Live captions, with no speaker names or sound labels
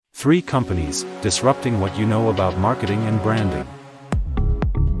Three companies, disrupting what you know about marketing and branding.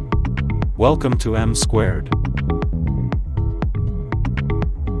 Welcome to M Squared.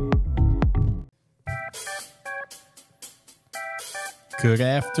 Good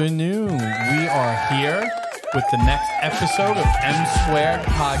afternoon. We are here with the next episode of M Squared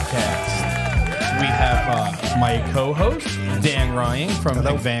Podcast. We have my co-host, Dan Ryan from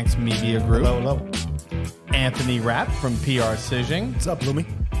Advanced Media Group. Hello. Anthony Rapp from PR Cision. What's up, Lumi?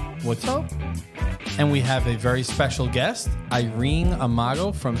 What's up? And we have a very special guest, Irene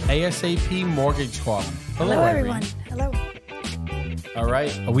Amato from ASAP Mortgage Corp. Hello, Irene. everyone. Hello. All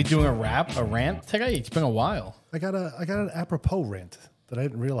right. Are we doing a rant today? It's been a while. I got an apropos rant that I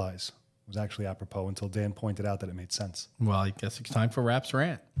didn't realize was actually apropos until Dan pointed out that it made sense. Well, I guess it's time for Rapp's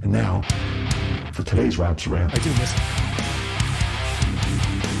rant. And now, for today's Raps Rant. I do miss it.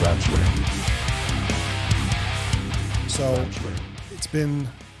 Raps Rant. So it's been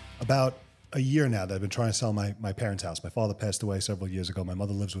about a year now that I've been trying to sell my parents' house. My father passed away several years ago. My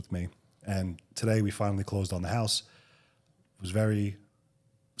mother lives with me. And today we finally closed on the house. It was very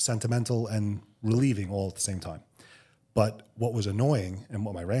sentimental and relieving all at the same time. But what was annoying and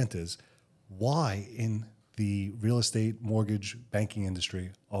what my rant is, why in the real estate, mortgage, banking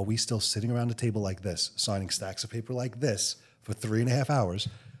industry are we still sitting around a table like this, signing stacks of paper like this for 3.5 hours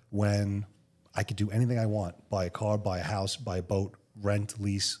when I could do anything I want, buy a car, buy a house, buy a boat, rent,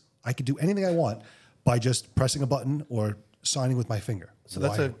 lease. I could do anything I want by just pressing a button or signing with my finger. So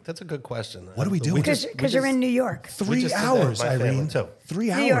Why? that's a good question. What are we doing? Because you're in New York. 3 just did that hours, with my family, Irene. too. 3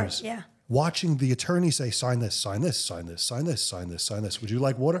 New York, hours. yeah. Watching the attorney say, sign this, sign this, sign this, sign this, sign this, sign this. Would you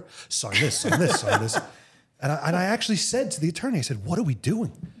like water? Sign this, sign this, sign this. And I actually said to the attorney, I said, what are we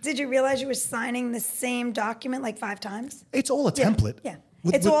doing? Did you realize you were signing the same document like 5 times? It's all a template. Yeah.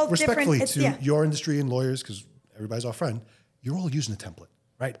 With, It's all respectfully different. to your industry and lawyers, because everybody's our friend, you're all using a template,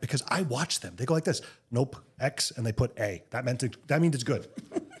 right? Because I watch them. They go like this. Nope, X, and they put A. That means it's good.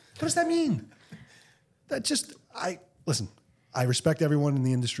 What does that mean? Listen, I respect everyone in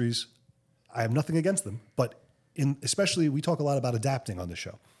the industries. I have nothing against them, but especially we talk a lot about adapting on this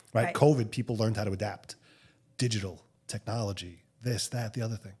show, right? Right. COVID, people learned how to adapt. Digital, technology, this, that, the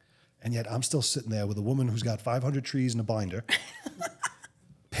other thing. And yet I'm still sitting there with a woman who's got 500 trees in a binder,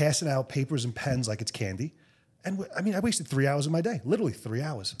 passing out papers and pens like it's candy. And I wasted 3 hours of my day, literally 3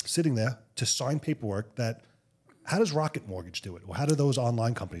 hours, sitting there to sign paperwork that, how does Rocket Mortgage do it? Or how do those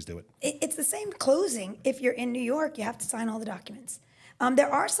online companies do it? It's the same closing. If you're in New York, you have to sign all the documents. There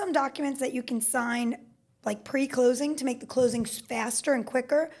are some documents that you can sign like pre-closing to make the closing faster and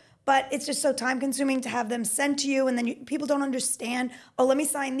quicker, but it's just so time-consuming to have them sent to you, and then people don't understand, oh, let me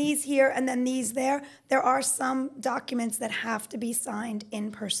sign these here and then these there. There are some documents that have to be signed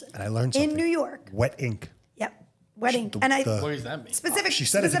in person. And I learned something. In New York. Wet ink. Yep, wet ink. The- And What does that mean? specific She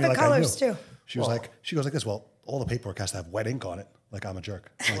said it to me specific like colors I knew. too. She goes like this, well, all the paperwork has to have wet ink on it, like I'm a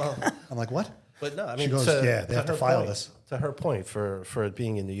jerk. I'm like, what? But no, I She mean, goes, yeah, they have to her file point- this. To her point, for it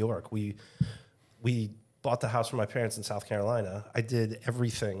being in New York, we bought the house for my parents in South Carolina. I did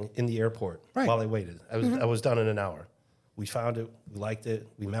everything in the airport Right. while I waited. I was done in an hour. We found it. We liked it.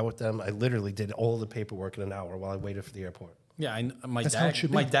 We met with them. I literally did all the paperwork in an hour while I waited for the airport. Yeah, my That's how it dad.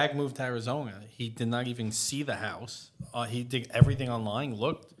 should My be. dad moved to Arizona. He did not even see the house. He did everything online.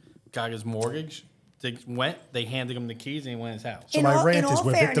 Looked, got his mortgage. They handed him the keys, and he went to his house. So my rant is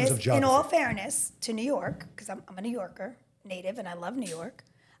we're victims of In geography. all fairness to New York, because I'm a New Yorker, native, and I love New York,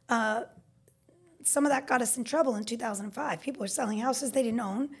 some of that got us in trouble in 2005. People were selling houses they didn't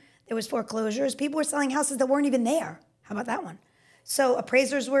own. There was foreclosures. People were selling houses that weren't even there. How about that one? So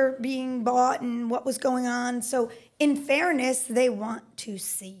appraisers were being bought and what was going on. So in fairness, they want to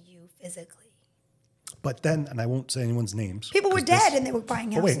see you physically. But then, and I won't say anyone's names. People were 'cause this- dead and they were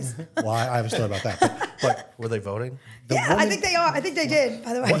buying Oh, wait. houses. Well, I haven't thought about that. But Were they voting? Yeah, I woman- think they are. I think they did,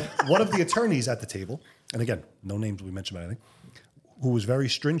 by the way. one of the attorneys at the table, and again, no names will be mentioned about anything, who was very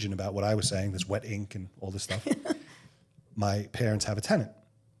stringent about what I was saying, this wet ink and all this stuff. My parents have a tenant,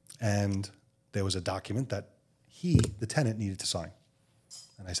 and there was a document that the tenant, needed to sign.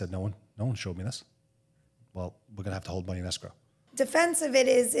 And I said, no one showed me this. Well, we're going to have to hold money in escrow. Defense of it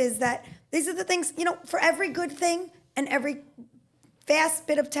is that these are the things, for every good thing and every fast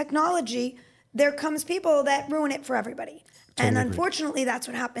bit of technology, there comes people that ruin it for everybody. And agreed. unfortunately, that's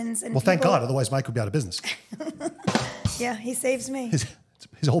what happens. And Well, thank people- God, otherwise Mike would be out of business. Yeah, he saves me.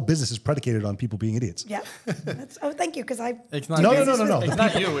 His whole business is predicated on people being idiots. Yeah. Thank you, because I. It's not No. you. The It's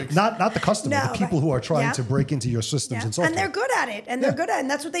not you. It's Not the customer, No, the people right. who are trying Yeah. to break into your systems Yeah. and software. And they're good at it. And they're good at it. And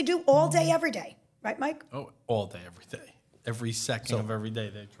that's what they do all day, every day. Right, Mike? all day, every day. Every second of every day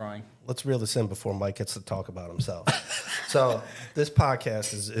they're trying. Let's reel this in before Mike gets to talk about himself. So this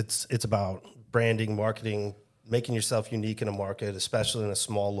podcast it's about branding, marketing, making yourself unique in a market, especially in a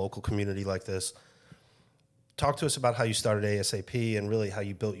small local community like this. Talk to us about how you started ASAP and really how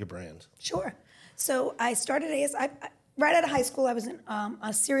you built your brand. Sure. So I started right out of high school. I was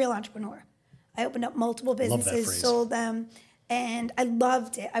a serial entrepreneur. I opened up multiple businesses, phrase. sold them, and I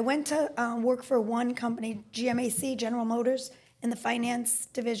loved it. I went to work for one company, GMAC, General Motors, in the finance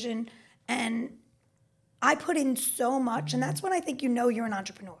division, and I put in so much, and that's when I think you know you're an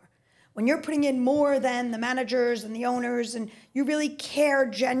entrepreneur. When you're putting in more than the managers and the owners, and you really care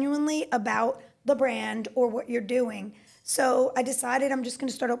genuinely about the brand or what you're doing. So I decided I'm just going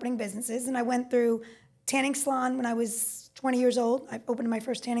to start opening businesses, and I went through tanning salon when I was 20 years old. I opened my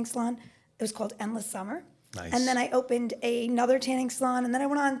first tanning salon. It was called Endless Summer. Nice. And then I opened another tanning salon, and then I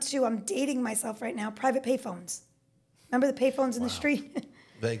went on to, I'm dating myself right now, private payphones. Remember the payphones in the street?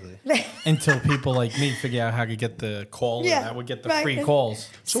 Vaguely. Until people like me figure out how to get the call, Yeah, and I would get the right. free calls.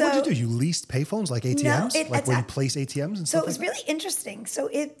 So what did you do? You leased payphones like ATMs? it- like where you it's- place ATMs and So stuff it was like really interesting. So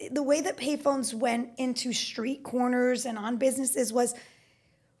the way that payphones went into street corners and on businesses was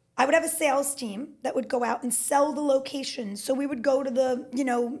I would have a sales team that would go out and sell the locations. So we would go to the,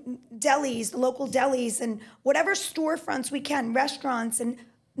 delis, the local delis and whatever storefronts we can, restaurants, and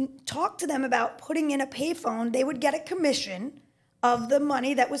talk to them about putting in a payphone. They would get a commission of the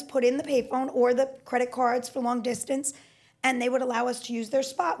money that was put in the payphone or the credit cards for long distance, and they would allow us to use their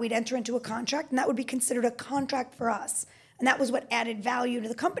spot. We'd enter into a contract, and that would be considered a contract for us. And that was what added value to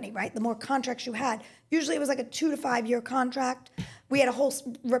the company, right? The more contracts you had. Usually it was like a 2 to 5 year contract. We had a whole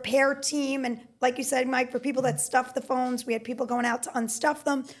repair team. And like you said, Mike, for people that stuffed the phones, we had people going out to unstuff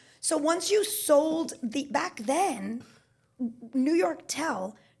them. So once you sold back then, New York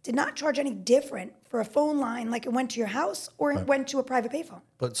Tel did not charge any different for a phone line like it went to your house or it went to a private payphone.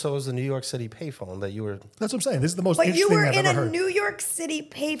 But so was the New York City payphone that you were. That's what I'm saying. This is the most But you interesting were I've in ever a heard. New York City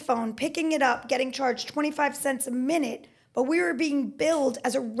payphone, picking it up, getting charged 25 cents a minute, but we were being billed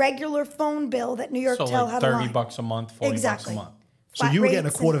as a regular phone bill that New York So Tel like had a line. $30 a month, $40 Exactly. a month. So Flat you were getting a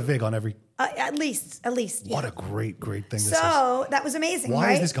rates quarter and- vig on every. At least. What Yeah. a great thing this is. So that was amazing, Why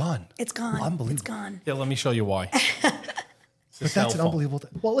right? is this gone? It's gone. Unbelievable. It's gone. Yeah, let me show you why. But that's an unbelievable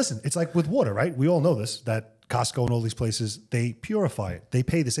thing. Well, listen, it's like with water, right? We all know this, that Costco and all these places, they purify it. They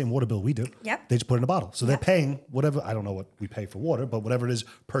pay the same water bill we do. Yep. They just put it in a bottle. So they're paying whatever, I don't know what we pay for water, but whatever it is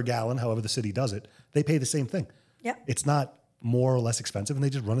per gallon, however the city does it, they pay the same thing. Yep. It's not more or less expensive, and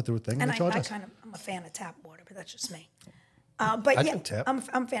they just run it through a thing and, And they charge us. I'm a fan of tap water, but that's just me. But I yeah, drink tap. I'm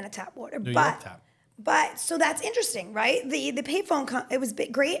a fan of tap water. New but York tap. But so that's interesting, right? The payphone, it was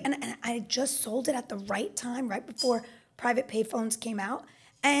great, and I just sold it at the right time, right before private payphones came out,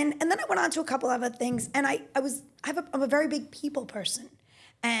 and then I went on to a couple other things, and I'm a very big people person,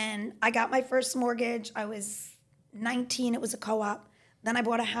 and I got my first mortgage. I was 19. It was a co-op. Then I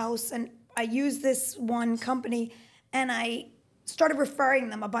bought a house, and I used this one company, and I started referring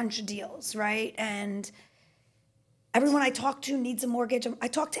them a bunch of deals, right? And everyone I talk to needs a mortgage. I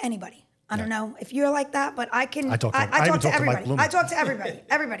talk to anybody. I don't know if you're like that, but I can. I talk to- I I even talk to talk to Mike everybody. Bloomberg. I talk to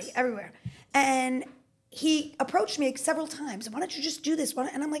everybody, everywhere. And he approached me several times. Why don't you just do this?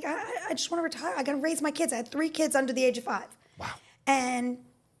 And I'm like, I just want to retire. I got to raise my kids. I had 3 kids under the age of 5. Wow. And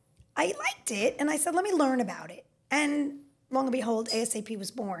I liked it, and I said, let me learn about it. And long and behold, ASAP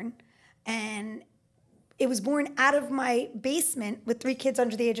was born, and it was born out of my basement with 3 kids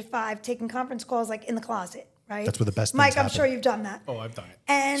under the age of 5, taking conference calls like in the closet. Right? That's where the best things Mike, I'm happen. sure you've done that. Oh, I've done it.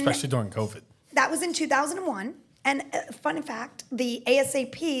 And especially during COVID. that was in 2001. And fun fact, the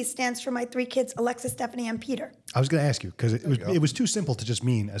ASAP stands for my 3 kids, Alexis, Stephanie, and Peter. I was going to ask you, because it was too simple to just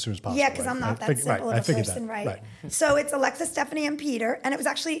mean as soon as possible. Yeah, because right? I'm not that I figured- simple right, I of a figured person, that. right? So it's Alexis, Stephanie, and Peter. And it was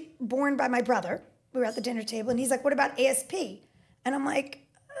actually born by my brother. We were at the dinner table, and he's like, what about ASP? And I'm like,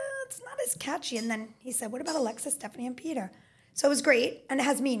 it's not as catchy. And then he said, what about Alexis, Stephanie, and Peter? So it was great, and it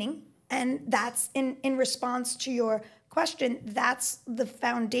has meaning. And that's in response to your question, that's the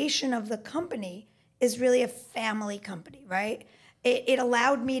foundation of the company is really a family company, right? It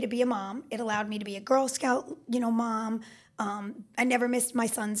allowed me to be a mom. It allowed me to be a Girl Scout, mom. I never missed my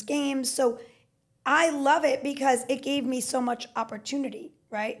son's games. So I love it because it gave me so much opportunity,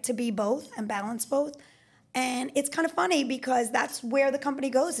 right? To be both and balance both. And it's kind of funny because that's where the company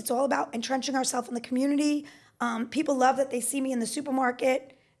goes. It's all about entrenching ourselves in the community. People love that they see me in the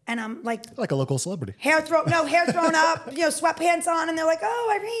supermarket and I'm like Like a local celebrity. hair thrown up, sweatpants on, and they're like,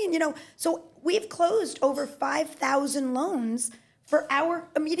 oh, Irene, So we've closed over 5,000 loans for our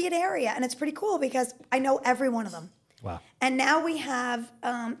immediate area, and it's pretty cool because I know every one of them. Wow. And now we have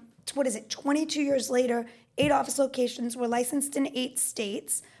what is it, 22 years later, 8 office locations. We're licensed in 8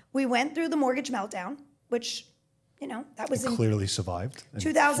 states. We went through the mortgage meltdown, which, that was in Clearly survived. and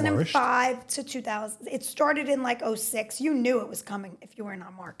 2005 to 2000. It started in like 06. You knew it was coming if you were in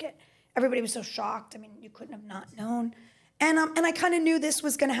our market. Everybody was so shocked. I mean, you couldn't have not known. And I kind of knew this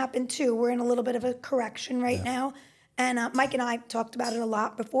was going to happen too. We're in a little bit of a correction right now. And Mike and I talked about it a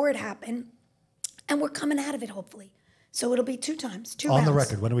lot before it happened. And we're coming out of it, hopefully. So it'll be 2 times, 2 rounds. On the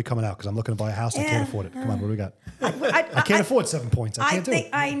record, when are we coming out? Because I'm looking to buy a house. I Yeah. can't afford it. Come on, what do we got? I I can't afford 7 points. I can't do it.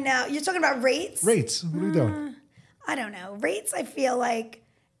 I know. You're talking about rates? Rates. What are we doing? I don't know. Rates, I feel like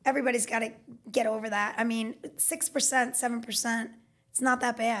everybody's got to get over that. I mean, 6%, 7%, it's not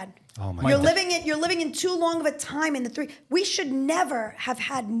that bad. Oh my You're God. living in too long of a time in the 3. We should never have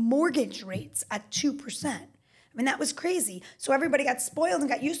had mortgage rates at 2%. I mean, that was crazy. So everybody got spoiled and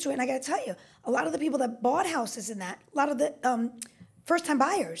got used to it. And I got to tell you, a lot of the people that bought houses in that, a lot of the first-time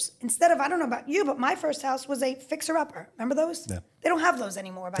buyers, instead of, I don't know about you, but my first house was a fixer-upper. Remember those? Yeah. They don't have those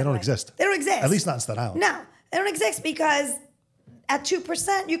anymore, by They the don't way. exist. They don't exist. At least not in Staten Island. No, they don't exist because at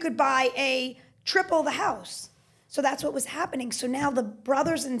 2%, you could buy a triple the house. So that's what was happening. So now the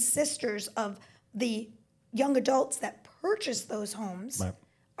brothers and sisters of the young adults that purchased those homes Right.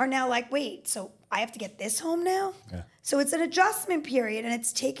 are now like, wait, so I have to get this home now? Yeah. So it's an adjustment period, and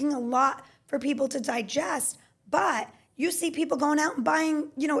it's taking a lot for people to digest. But you see people going out and buying,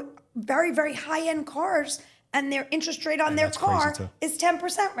 very, very high-end cars, and their interest rate on their that's crazy, car too. is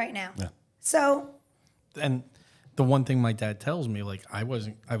 10% right now. Yeah. So And the one thing my dad tells me, like I was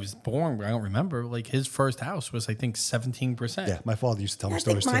born, but I don't remember. Like his first house was, I think, 17%. Yeah, my father used to tell me I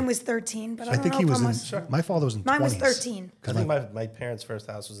think stories mine too. was 13, but I I don't think know he if was I'm in. My father was in. Mine was 20s. 13. I think my parents' first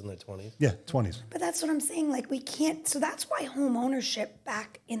house was in their 20s. Yeah, 20s. But that's what I'm saying. Like, we can't. So that's why home ownership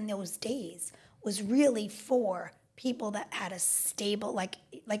back in those days was really for people that had a stable, like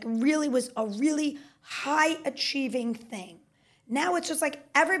really was a really high achieving thing. Now it's just like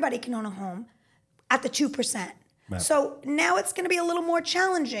everybody can own a home at the 2%. Right. So now it's going to be a little more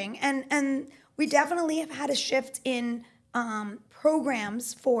challenging, and we definitely have had a shift in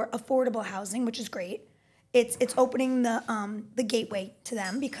programs for affordable housing, which is great. It's opening the gateway to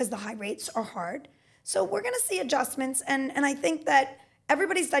them because the high rates are hard. So we're going to see adjustments, and I think that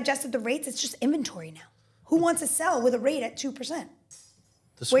everybody's digested the rates. It's just inventory now. Who wants to sell with a rate at 2%?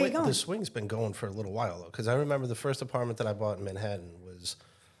 Where you going? The swing's been going for a little while, though, because I remember the first apartment that I bought in Manhattan was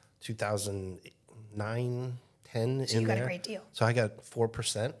 2009, 10 So you in got a there. great deal. So I got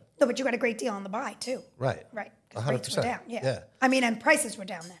 4%. No, but you got a great deal on the buy too. Right. Right. 'Cause rates were 100%. down. Yeah. Yeah. I mean, and prices were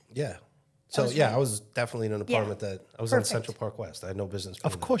down then. Yeah. So, was yeah, right. I was definitely in an Yeah. apartment that I was on Perfect. Central Park West. I had no business being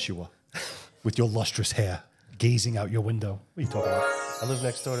Of there. course you were. With your lustrous hair, gazing out your window. What are you talking about? I lived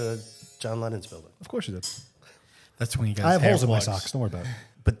next door to John Lennon's building. Of course you did. That's when you got. I have hair holes in my plugs. socks. Don't worry about it.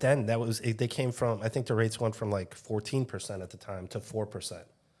 But then they came from, I think the rates went from like 14% at the time to 4%.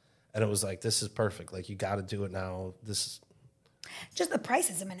 And it was like, this is perfect. Like, you got to do it now. Just the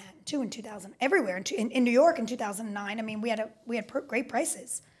prices in Manhattan too in 2000, everywhere in New York in 2009. I mean, we had great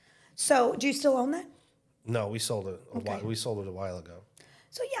prices. So, do you still own that? No, we sold it a Okay. while. We sold it a while ago.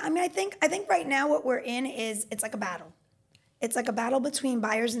 So yeah, I mean, I think right now what we're in is it's like a battle. It's like a battle between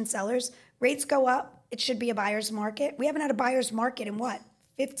buyers and sellers. Rates go up. It should be a buyer's market. We haven't had a buyer's market in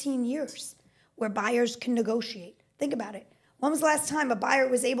 15 years, where buyers can negotiate. Think about it. When was the last time a buyer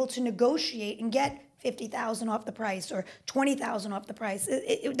was able to negotiate and get $50,000 off the price or $20,000 off the price?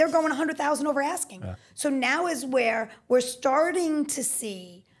 They're going $100,000 over asking. Yeah. So now is where we're starting to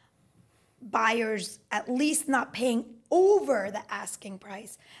see buyers at least not paying over the asking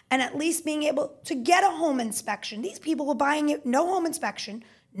price and at least being able to get a home inspection. These people were buying it, no home inspection,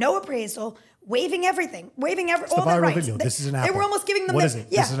 no appraisal, waiving everything, all their rights. Video. This is an apple. They were almost giving them What is it?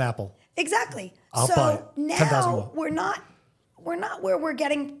 Yeah, This is an apple. Exactly. I'll so buy it. 10,000 now more. we're not where we're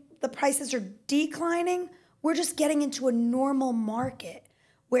getting the prices are declining. We're just getting into a normal market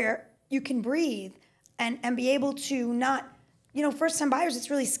where you can breathe and be able to not, first time buyers, it's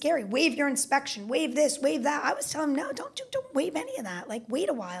really scary. Waive your inspection, waive this, waive that. I was telling them, no, don't waive any of that. Like, wait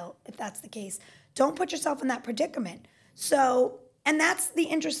a while if that's the case. Don't put yourself in that predicament. So, and that's the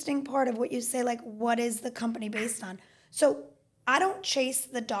interesting part of what you say, like, what is the company based on? So I don't chase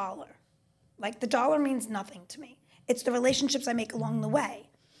the dollar. Like, the dollar means nothing to me. It's the relationships I make along the way.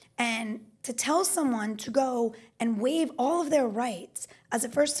 And to tell someone to go and waive all of their rights as a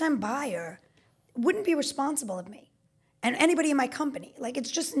first-time buyer wouldn't be responsible of me and anybody in my company. Like,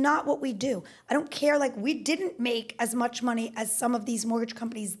 it's just not what we do. I don't care. Like, we didn't make as much money as some of these mortgage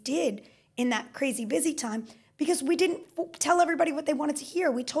companies did in that crazy busy time because we didn't tell everybody what they wanted to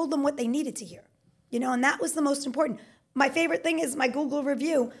hear. We told them what they needed to hear, and that was the most important. my favorite thing is my Google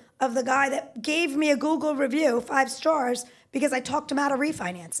review of the guy that gave me a Google review, 5 stars, because I talked him out of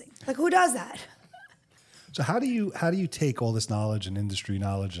refinancing. Like, who does that? So how do you take all this knowledge and industry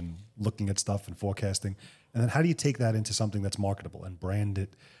knowledge and looking at stuff and forecasting, and then how do you take that into something that's marketable and brand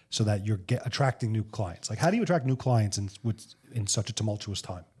it so that you're attracting new clients? Like, how do you attract new clients in such a tumultuous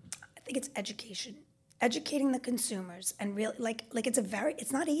time? I think it's education, educating the consumers, and really like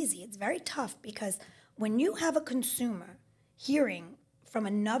it's not easy. It's very tough because when you have a consumer hearing from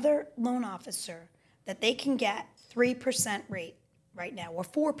another loan officer that they can get 3% rate right now, or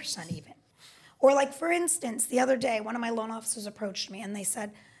 4% even. Or like, for instance, the other day, one of my loan officers approached me and they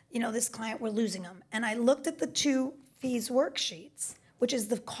said, this client, we're losing them. And I looked at the 2 fees worksheets, which is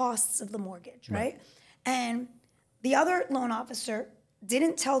the costs of the mortgage, right? And the other loan officer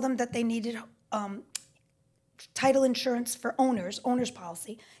didn't tell them that they needed title insurance for owner's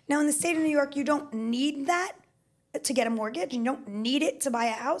policy. Now, in the state of New York, you don't need that to get a mortgage. You don't need it to buy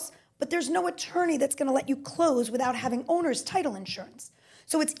a house, but there's no attorney that's going to let you close without having owner's title insurance.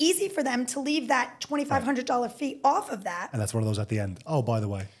 So it's easy for them to leave that $2,500 fee off of that. And that's one of those at the end. Oh, by the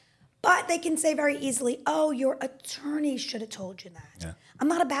way. But they can say very easily, oh, your attorney should have told you that. Yeah. I'm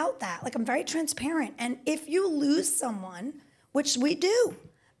not about that. Like, I'm very transparent. And if you lose someone, which we do,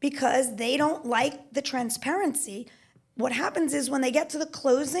 because they don't like the transparency, what happens is when they get to the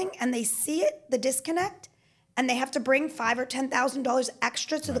closing and they see it, the disconnect, and they have to bring $5,000 or $10,000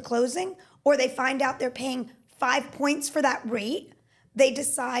 extra to the closing, or they find out they're paying 5 points for that rate, they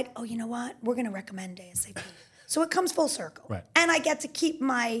decide, oh, you know what? We're going to recommend ASAP. So it comes full circle. Right. And I get to keep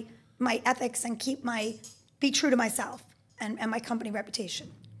my ethics and be true to myself and my company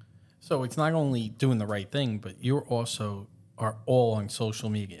reputation. So it's not only doing the right thing, but you also are all on social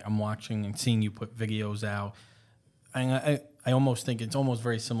media. I'm watching and seeing you put videos out. And I almost think it's almost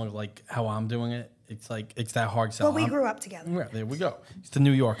very similar to like how I'm doing it. It's like, it's that hard sell. Well, we grew up together. Yeah, there we go. It's the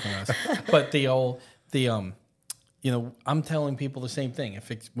New York in us. But I'm telling people the same thing. If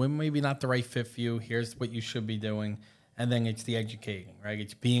it's maybe not the right fit for you, here's what you should be doing. And then it's the educating, right?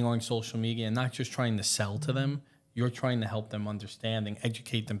 It's being on social media and not just trying to sell to them. You're trying to help them understand and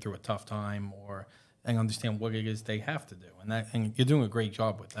educate them through a tough time and understand what it is they have to do. And you're doing a great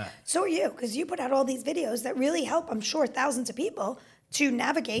job with that. So are you, because you put out all these videos that really help, I'm sure, thousands of people to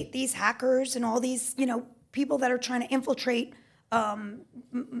navigate these hackers and all these, people that are trying to infiltrate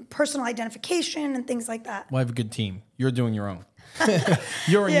personal identification and things like that. Well, I have a good team. You're doing your own.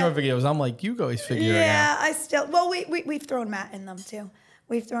 You're in your videos. I'm like, you guys figure it out. Yeah, I still. Well, we've thrown Matt in them too.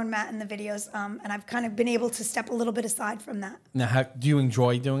 We've thrown Matt in the videos, and I've kind of been able to step a little bit aside from that. Now, do you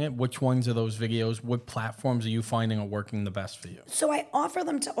enjoy doing it? Which ones are those videos? What platforms are you finding are working the best for you? So I offer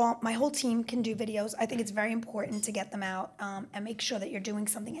them to all. My whole team can do videos. I think it's very important to get them out and make sure that you're doing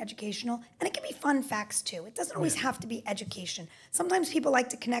something educational. And it can be fun facts too. It doesn't always have to be education. Sometimes people like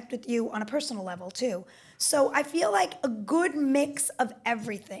to connect with you on a personal level too. So I feel like a good mix of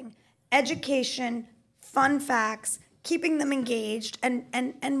everything: education, fun facts, keeping them engaged, and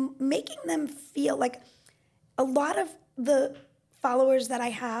making them feel like a lot of the followers that I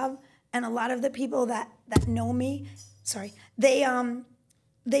have and a lot of the people that know me,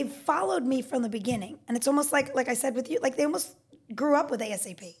 they've followed me from the beginning. And it's almost like I said with you, like they almost grew up with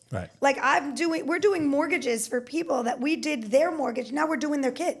ASAP. Right. Like we're doing mortgages for people that we did their mortgage. Now we're doing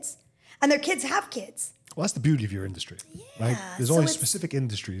their kids. And their kids have kids. Well, that's the beauty of your industry, right? There's so only it's- specific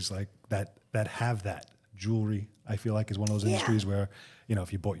industries like that have that. Jewelry, I feel like, is one of those industries where,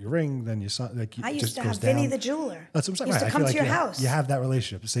 if you bought your ring, then I used just to goes have Vinny down. the jeweler. That's what I'm saying. Used Right. to I come feel to like your house. You have that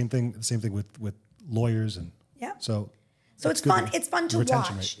relationship. Same thing with lawyers and Yeah. So it's fun. It's fun to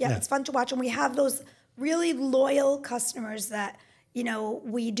retention watch. rate. Yeah, it's fun to watch, and we have those really loyal customers that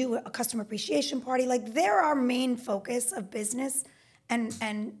we do a customer appreciation party. Like they're our main focus of business,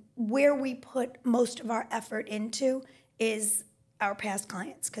 and where we put most of our effort into is our past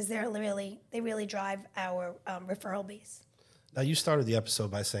clients because they really drive our referral base. Now, you started the episode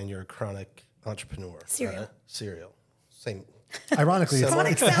by saying you're a chronic entrepreneur. Serial. Right? Serial. Same. Ironically,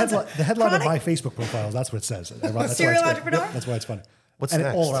 Chronic it's the headline of chronic- my Facebook profile. That's what it says. That's why Serial it's good. entrepreneur? Yep, that's why it's funny. What's and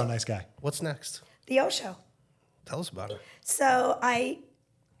next? an all-around nice guy. What's next? The O Show. Tell us about it. So I'm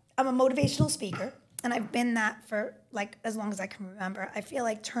a motivational speaker, and I've been that for like as long as I can remember. I feel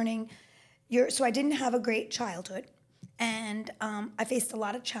like so I didn't have a great childhood, and I faced a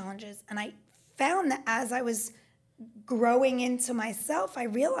lot of challenges, and I found that as I was growing into myself, I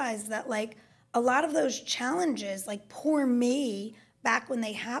realized that like a lot of those challenges, like poor me back when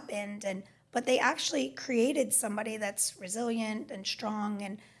they happened, but they actually created somebody that's resilient and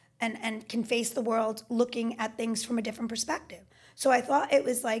strong and can face the world looking at things from a different perspective. So I thought it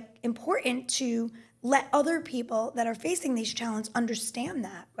was like important to let other people that are facing these challenges understand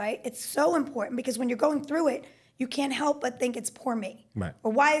that, right? It's so important because when you're going through it, you can't help but think it's poor me. Right.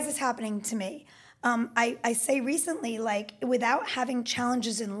 Or why is this happening to me? I say recently, like, without having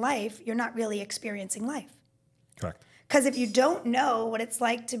challenges in life, you're not really experiencing life. Correct. Because if you don't know what it's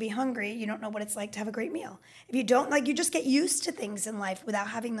like to be hungry, you don't know what it's like to have a great meal. If you don't, like, you just get used to things in life without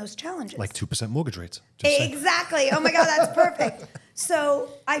having those challenges. Like 2% mortgage rates. Just saying. Exactly. Oh my God, that's perfect. So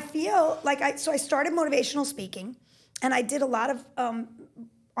I feel like I started motivational speaking, and I did a lot of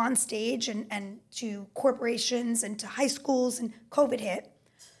on stage and to corporations and to high schools, and COVID hit.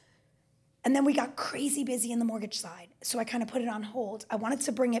 And then we got crazy busy in the mortgage side. So I kind of put it on hold. I wanted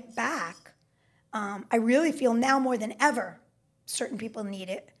to bring it back. I really feel now more than ever, certain people need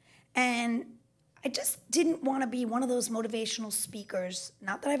it. And I just didn't want to be one of those motivational speakers.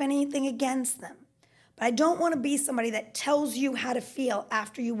 Not that I have anything against them, but I don't want to be somebody that tells you how to feel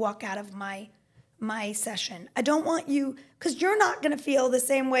after you walk out of my session. I don't want you, because you're not going to feel the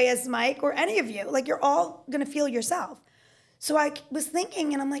same way as Mike or any of you. Like, you're all going to feel yourself. So I was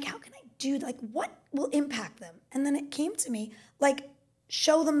thinking, and I'm like, how can I do, like, what will impact them? And then it came to me, like,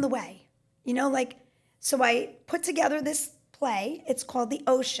 show them the way. You know, like, so I put together this play. It's called The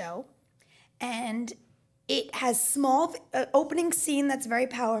O Show. And it has small opening scene that's very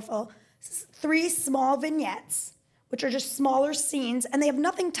powerful, 3 small vignettes, which are just smaller scenes, and they have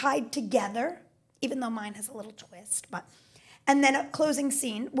nothing tied together, even though mine has a little twist. And then a closing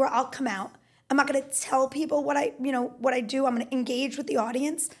scene where I'll come out. I'm not going to tell people what I do. I'm going to engage with the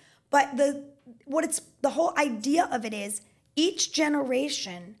audience. But the whole idea of it is each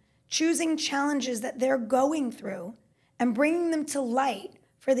generation choosing challenges that they're going through and bringing them to light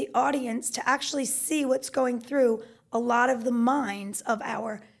for the audience to actually see what's going through a lot of the minds of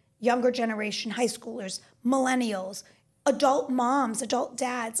our younger generation, high schoolers, millennials, adult moms, adult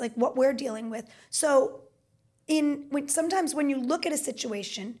dads, like what we're dealing with. So sometimes when you look at a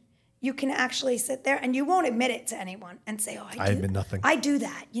situation, you can actually sit there and you won't admit it to anyone and say, oh, I admit nothing. I do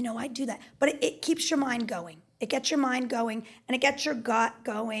that. I do that. But it keeps your mind going. It gets your mind going and it gets your gut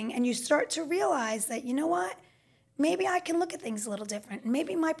going. And you start to realize that, you know what? Maybe I can look at things a little different. And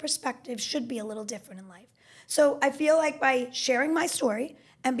maybe my perspective should be a little different in life. So I feel like by sharing my story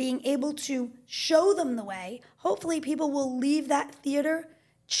and being able to show them the way, hopefully people will leave that theater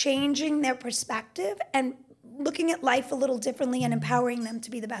changing their perspective and looking at life a little differently and empowering them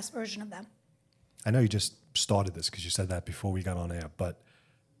to be the best version of them. I know you just started this because you said that before we got on air, but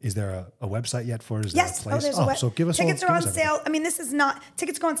is there a website yet for it? Is Yes. there a place? There's a web. So give us tickets are on everything. sale. I mean,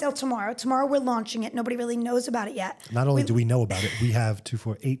 tickets go on sale tomorrow. Tomorrow we're launching it. Nobody really knows about it yet. Not only do we know about it, we have 2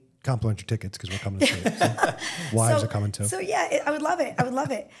 for 8 complimentary tickets because we're coming to see it. So wives are coming too. So yeah, I would love it. I would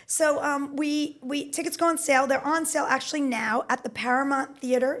love it. So we tickets go on sale. They're on sale actually now at the Paramount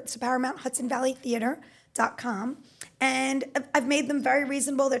Theater. It's Paramount Hudson Valley Theater.com. And I've made them very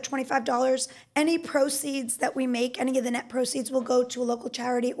reasonable. They're $25. Any proceeds that we make, any of the net proceeds will go to a local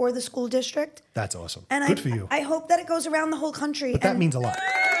charity or the school district. That's awesome. And Good for you. I hope that it goes around the whole country. But that means a lot,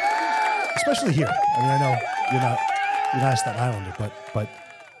 especially here. I mean, I know you're not a Staten Islander, but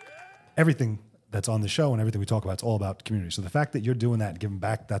everything that's on the show and everything we talk about, it's all about community. So the fact that you're doing that and giving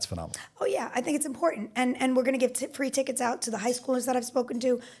back, that's phenomenal. Oh yeah, I think it's important, and we're going to give free tickets out to the high schoolers that I've spoken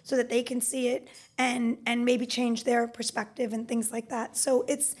to, so that they can see it and maybe change their perspective and things like that. So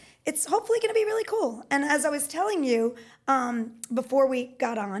it's hopefully going to be really cool. And as I was telling you before we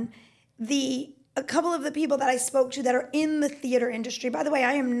got on, a couple of the people that I spoke to that are in the theater industry. By the way,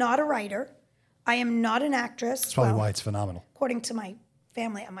 I am not a writer. I am not an actress. That's probably why it's phenomenal. According to my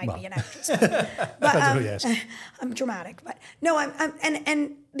family, I might be an actress, Depends who you ask. I'm dramatic, but no,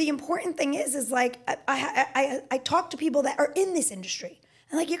 and the important thing is like I talk to people that are in this industry,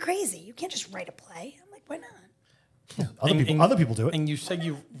 and like, you're crazy. You can't just write a play. I'm like, why not? Other people do it. And you said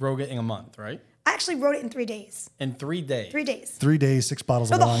you wrote it in a month, right? I actually wrote it in 3 days. In 3 days. 3 days. 3 days, 6 bottles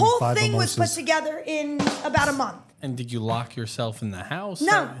So of the wine, whole 5 thing was mimosas. put together in about a month. And did you lock yourself in the house?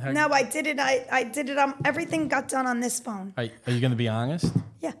 No, How- I did it. I did it. Everything got done on this phone. Are you going to be honest?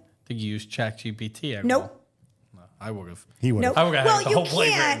 Yeah. Did you use ChatGPT? Ever? Nope. No, I would have. He would. Nope. I would've had Well, the you whole play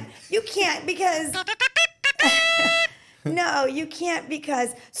can't. written. You can't because. No, you can't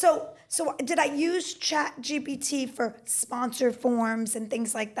because. So did I use ChatGPT for sponsor forms and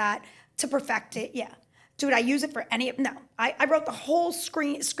things like that to perfect it? Yeah. Did I use it for any? No. I wrote the whole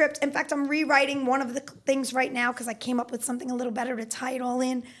script. In fact, I'm rewriting one of the things right now because I came up with something a little better to tie it all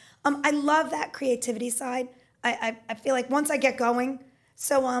in. I love that creativity side. I feel like once I get going.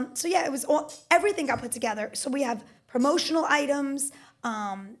 So yeah, it was everything got put together. So we have promotional items,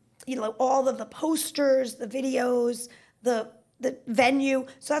 all of the posters, the videos, the the venue.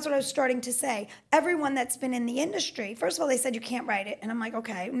 So that's what I was starting to say. Everyone that's been in the industry, first of all, they said you can't write it. And I'm like,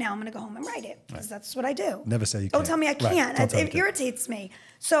 okay, now I'm going to go home and write it because that's what I do. Never say you Don't can't. tell me I Right. can't. Don't tell you It can't. irritates me.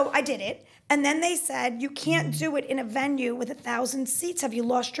 So I did it. And then they said, you can't do it in a venue with 1,000 seats. Have you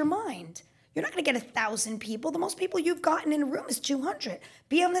lost your mind? You're not going to get 1,000 people. The most people you've gotten in a room is 200.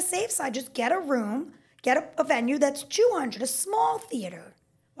 Be on the safe side. Just get a room, get a venue that's 200, a small theater.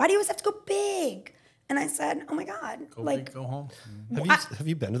 Why do you always have to go big? And I said, oh my God. Go like, big, go home. Have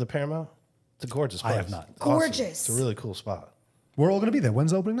you been to the Paramount? It's a gorgeous place. I have not. It's awesome. Gorgeous. It's a really cool spot. We're all going to be there.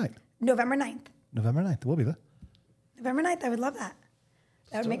 When's opening night? November 9th. November 9th. We'll be there. November 9th. I would love that.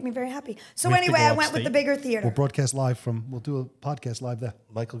 That would make me very happy. So We have to anyway, go I went with upstate. the bigger theater. We'll broadcast live we'll do a podcast live there.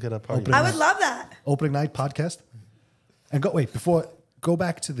 Michael, get a party. Open- I would love that. Opening night podcast. And go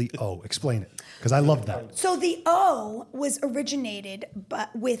back to the O. Explain it. Because I love that. So the O was originated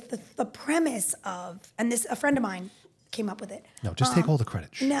but with the premise of, and this a friend of mine came up with it. No, just take all the credit.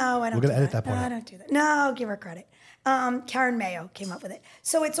 Shh. No, I don't. We're going to do edit that part No, I out. don't do that. No, give her credit. Karen Mayo came up with it.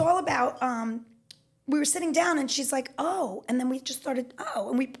 So it's all about. We were sitting down, and she's like, "Oh," and then we just started, "Oh,"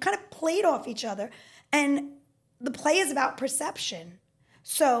 and we kind of played off each other. And the play is about perception.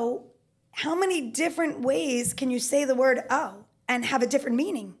 So, how many different ways can you say the word "oh" and have a different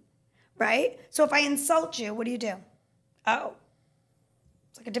meaning, right? So, if I insult you, what do? Oh,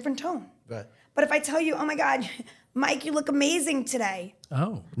 it's like a different tone. Right. But if I tell you, "Oh my God, Mike, you look amazing today,"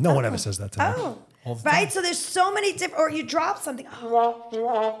 Oh. No one ever says that to me. oh, All the right. time. So there's so many different. Or you drop something. Oh,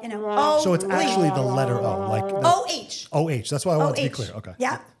 oh. So it's actually the letter O. Like the O-H. OH. That's why I want to be O-H. clear. Okay.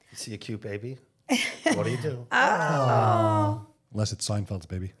 Yeah. You see a cute baby? What do you do? Unless it's Seinfeld's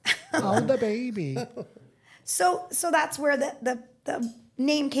baby. Oh, the baby. So that's where the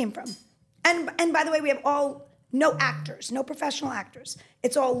name came from. And by the way, we have no actors, no professional actors.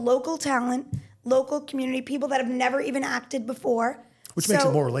 It's all local talent, local community, people that have never even acted before. Which makes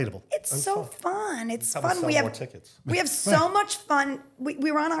it more relatable. It's so fun. It's How about fun. sell We have more tickets? We have so much fun.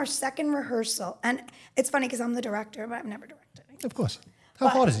 We were on our second rehearsal, and it's funny because I'm the director, but I've never directed. Of course. How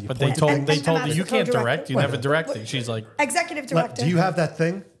hard is it? You But they point- told and you I'm you the can't co-director. direct. You never directed. She's like, Executive Like, director. do you have that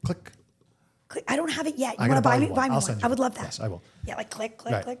thing? Click. I don't have it yet. You I want to gotta buy buy me? you Buy one. me I'll one. send you I would one. love that. Yes, I will. Yeah, like click,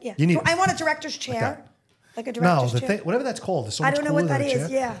 click, Right. click. Yeah. You need- I want a director's chair. that. Like a No, director's the chair. thing, whatever that's called, is so I much don't know cooler what that than a is.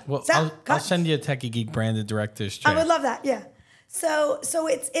 chair. Yeah. well, Zach, I'll cut. send you a Techie Geek branded director's chair. I would love that. Yeah. So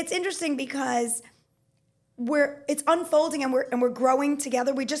it's interesting because it's unfolding and we're growing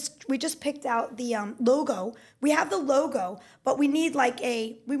together. We just picked out the logo. We have the logo, but we need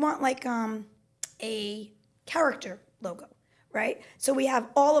we want a character logo, right? So we have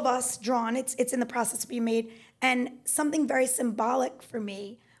all of us drawn. It's in the process of being made, and something very symbolic for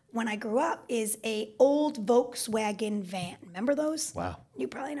me when I grew up is a old Volkswagen van. Remember those? Wow. You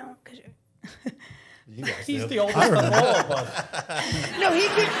probably know because you're. He's the oldest of all of us. No, he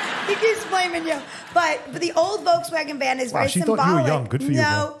keeps blaming you. But the old Volkswagen van is Wow, very she thought symbolic. you were young. Good for you,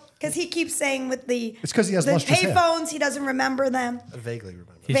 No, bro. because he keeps saying with the It's 'cause he has the lustrous hair. payphones, he doesn't remember them. I vaguely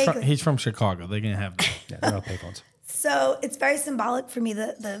remember. Vaguely. He's from Chicago. They can have that. Yeah, they're not payphones. So it's very symbolic for me.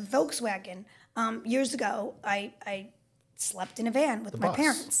 The Volkswagen. Years ago, I slept in a van with my Bus.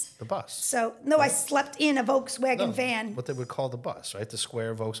 parents. The bus. So no, I slept in a Volkswagen No, van. What they would call the bus, right? The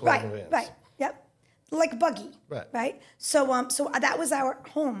square Volkswagen Right, vans. right, yep, like a buggy, Right. So that was our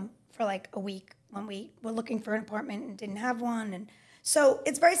home for like a week when we were looking for an apartment and didn't have one, and so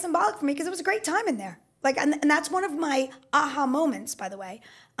it's very symbolic for me because it was a great time in there. Like, and that's one of my aha moments, by the way,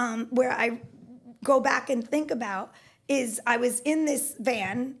 where I go back and think about is I was in this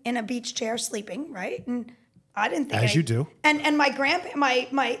van in a beach chair sleeping, right, and I didn't think As you do. And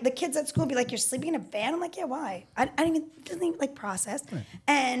the kids at school would be like, "You're sleeping in a van?" I'm like, "Yeah, why?" I didn't even like process. Right.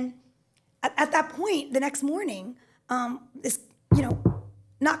 And at that point, the next morning, this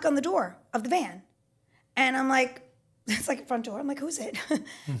knock on the door of the van, and I'm like, it's like a front door. I'm like, "Who's it?"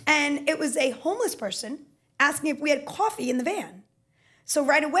 And it was a homeless person asking if we had coffee in the van. So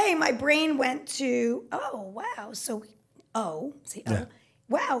right away, my brain went to, "Oh wow!"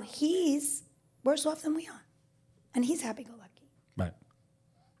 Wow, he's worse off than we are. And he's happy-go-lucky. Right.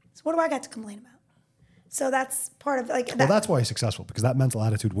 So what do I got to complain about? So that's part of like that. Well, that's why he's successful, because that mental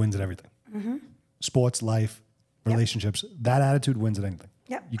attitude wins at everything. Mm-hmm. Sports, life, relationships. That attitude wins at anything.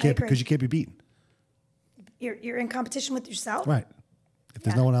 Yep, You I can't agree. because you can't be beaten. You're in competition with yourself. Right. If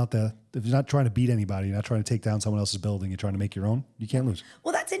there's no one out there, if you're not trying to beat anybody, you're not trying to take down someone else's building, you're trying to make your own, you can't lose.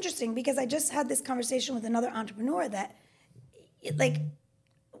 Well, that's interesting because I just had this conversation with another entrepreneur that, like,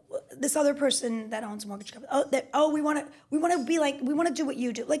 this other person that owns a mortgage company. We want to be like, we want to do what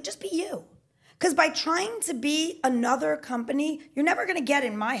you do. Like, just be you. Because by trying to be another company, you're never going to get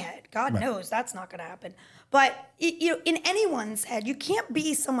in my head. God knows that's not going to happen. But in anyone's head, you can't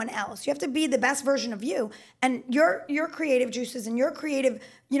be someone else. You have to be the best version of you. And your creative juices and your creative,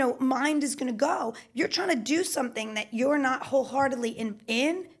 mind is going to go. If you're trying to do something that you're not wholeheartedly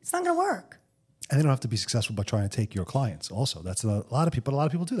in, it's not going to work. And they don't have to be successful by trying to take your clients. Also, that's a lot of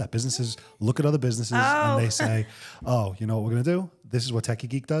people do that. Businesses look at other businesses and they say, "Oh, you know what we're going to do? This is what Techie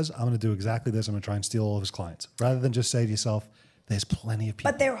Geek does. I'm going to do exactly this. I'm going to try and steal all of his clients." Rather than just say to yourself, "There's plenty of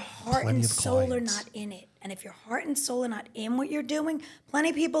people, But their heart plenty and of soul clients." are not in it. And if your heart and soul are not in what you're doing, plenty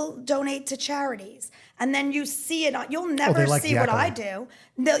of people donate to charities. And then you see it on, you'll never like see the what I accolade.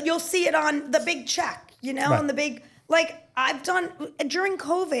 do. You'll see it on the big check, Right. and the big, like I've done, during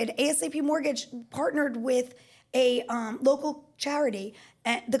COVID, ASAP Mortgage partnered with a local charity,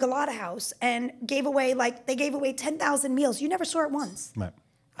 the Galata House, and gave away 10,000 meals. You never saw it once. Right.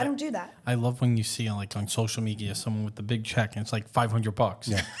 I don't do that. I love when you see on social media someone with the big check and it's like $500.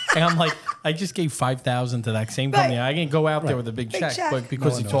 Yeah. And I'm like, I just gave $5,000 to that same company. Right. I didn't go out there with a big check, but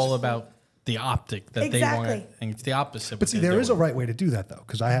because one it's knows. all about the optic that they want, and it's the opposite. But see, there is a right way to do that, though,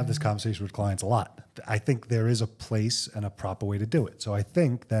 because I have this conversation with clients a lot. I think there is a place and a proper way to do it. So I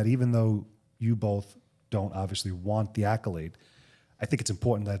think that even though you both don't obviously want the accolade, I think it's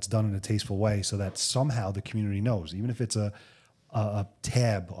important that it's done in a tasteful way so that somehow the community knows, even if it's a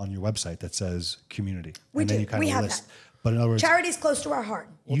tab on your website that says community. We and then do. you kind We of have list. that. But in other words, Charity's close to our heart.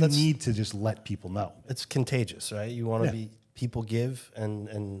 you need to just let people know. It's contagious, right? You want to Yeah. be people give,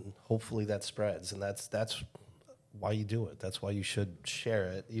 and hopefully that spreads, and that's why you do it. That's why you should share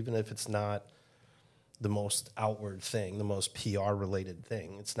it, even if it's not the most outward thing, the most PR related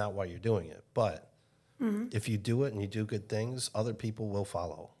thing. It's not why you're doing it, but if you do it and you do good things, other people will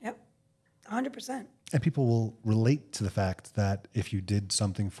follow. Yep, 100%. And people will relate to the fact that if you did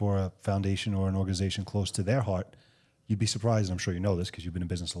something for a foundation or an organization close to their heart, you'd be surprised. And I'm sure you know this because you've been in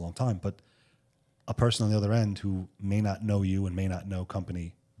business a long time, but a person on the other end who may not know you and may not know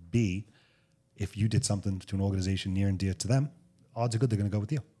company B, if you did something to an organization near and dear to them, odds are good they're going to go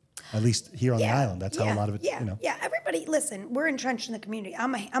with you. At least here on the island, that's how a lot of it, Yeah, everybody, listen, we're entrenched in the community.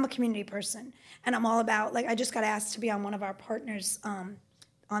 I'm a community person, and I'm all about, I just got asked to be on one of our partners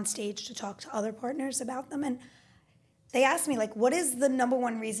on stage to talk to other partners about them, and they asked me, what is the number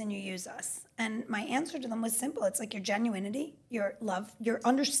one reason you use us? And my answer to them was simple. It's your genuinity, your love, your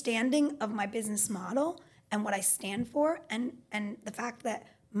understanding of my business model and what I stand for, and the fact that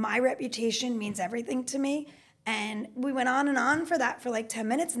my reputation means everything to me. And we went on for that for 10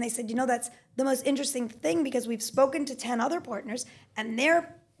 minutes. And they said, that's the most interesting thing because we've spoken to 10 other partners and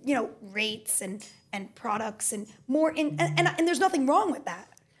their, rates and products and more. And there's nothing wrong with that.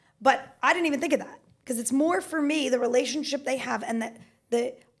 But I didn't even think of that because it's more for me, the relationship they have and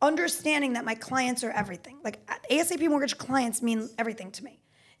the understanding that my clients are everything. ASAP Mortgage clients mean everything to me.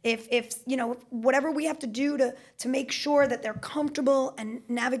 If whatever we have to do to make sure that they're comfortable and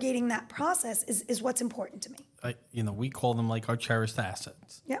navigating that process is what's important to me. We call them our cherished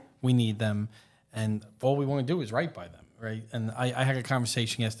assets. Yeah. We need them, and all we want to do is right by them, right? And I had a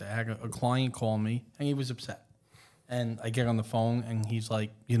conversation yesterday. I had a client call me, and he was upset. And I get on the phone, and he's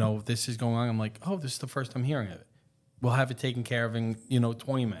like, this is going on. I'm like, oh, this is the first I'm hearing of it. We'll have it taken care of in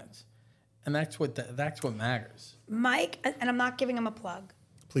 20 minutes, and that's what matters. Mike, and I'm not giving him a plug.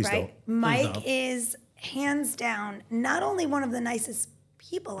 Please right? don't. Mike is hands down not only one of the nicest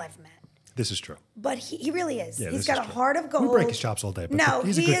people I've met, This is true. but he really is. Yeah, He's this got is a true. heart of gold. We break his chops all day, but no,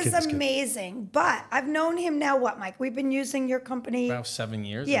 he's a he good is kid, this kid. amazing. But I've known him now, Mike? We've been using your company. About 7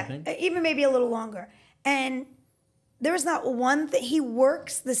 years, I Yeah, think. even maybe a little longer. And there is not one thing. He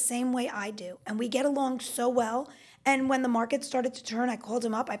works the same way I do, and we get along so well. And when the market started to turn, I called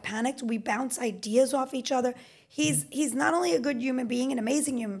him up. I panicked. We bounce ideas off each other. He's not only a good human being, an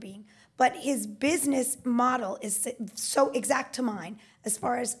amazing human being, but his business model is so exact to mine as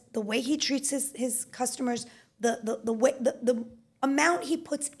far as the way he treats his customers, the amount he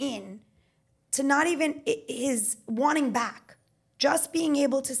puts in to not even his wanting back, just being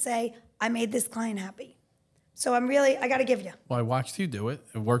able to say, I made this client happy. So I got to give you. Well, I watched you do it.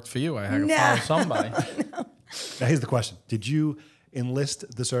 It worked for you. I had to No. follow somebody. Now, here's the question. Did you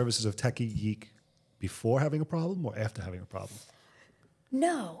enlist the services of Techie Geek before having a problem or after having a problem?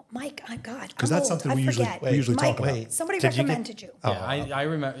 No, Mike, God. Because that's something we usually Mike, talk about. Somebody Did you get- recommended you. Yeah, I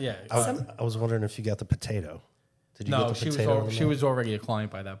remember. Yeah. I was wondering if you got the potato. Did you No, get the she was potato? she was already a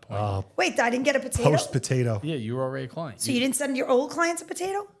client by that point. Wait, I didn't get a potato? Post potato. Yeah, you were already a client. So you didn't send your old clients a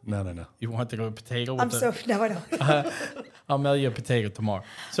potato? No. You want to go potato? With No, I don't. I'll mail you a potato tomorrow.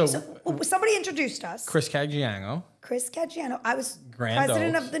 So Somebody introduced us. Chris Caggiano, Chris Caggiano. I was Grand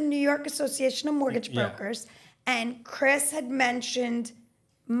president Oaks. of the New York Association of Mortgage Yeah. Brokers, and Chris had mentioned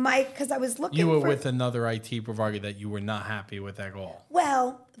Mike because I was looking. You were for, with another IT provider that you were not happy with at all.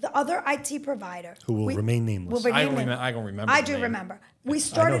 Well, the other IT provider Who will remain nameless. will I remain don't, nameless. I don't remember. I the do name. remember. We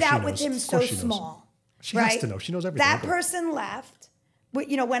started she out with knows. him Of so course she knows. small. She right? has to know. She knows everything. That person left,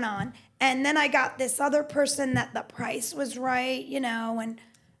 went on. And then I got this other person that the price was right, and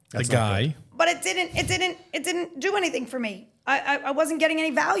The guy. but it didn't do anything for me. I wasn't getting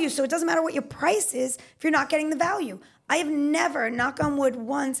any value, so it doesn't matter what your price is if you're not getting the value. I have never, knock on wood,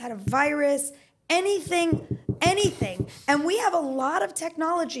 once had a virus, anything. And we have a lot of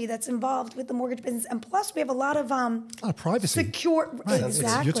technology that's involved with the mortgage business, and plus we have a lot of privacy. secure, Right.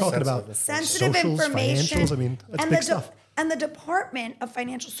 exactly. You're talking about sensitive socials, information. financials. I mean, that's and big the stuff. And the Department of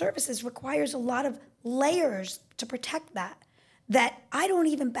Financial Services requires a lot of layers to protect that I don't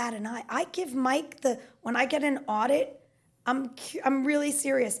even bat an eye. I give Mike when I get an audit, I'm really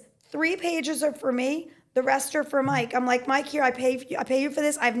serious. 3 pages are for me. The rest are for Mike. I'm like, Mike, here, I pay you for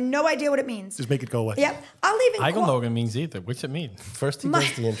this. I have no idea what it means. Just make it go away. Yep. I'll even I don't know what it means either. What's it mean? First he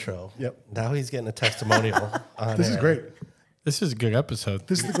does the intro. Yep. Now he's getting a testimonial. On This is air. great. This is a good episode.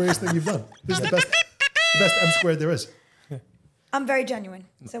 This is the greatest thing you've done. This is the best M squared there is. I'm very genuine.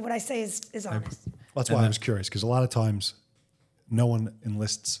 So what I say is honest. That's why I was curious, because a lot of times no one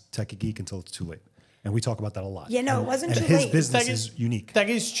enlists Tech a Geek until it's too late. And we talk about that a lot. Yeah, no, it wasn't and too his late. business That is unique. That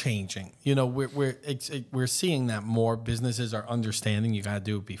is changing. We're seeing that more businesses are understanding you got to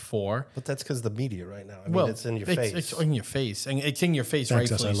do it before. But that's because the media right now. I mean, it's in your face. It's in your face, and it's in your face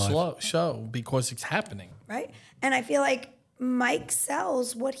Thanks, rightfully SI Live. so because it's happening. Right? And I feel like Mike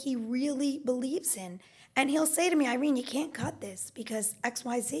sells what he really believes in. And he'll say to me, Irene, you can't cut this because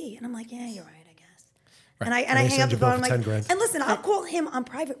XYZ. And I'm like, yeah, you're right, I guess. And I they hang up send the you a bill phone. I'm for like, 10 grand. and listen, I'll call him on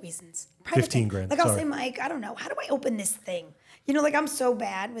private reasons. Private 15 thing. grand, Like I'll sorry. say, Mike, I don't know. How do I open this thing? Like I'm so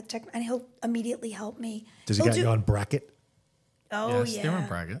bad with tech. And he'll immediately help me. Does he He'll got you on bracket? Oh, Yes, yeah. they're in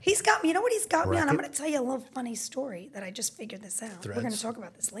bracket. He's got me. You know what he's got me on? I'm Bracket? going to tell you a little funny story that I just figured this out. We're going to Threads? talk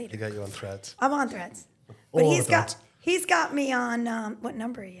about this later. He got you on Threads. I'm on Threads. But All he's the got Threads. he's got me on what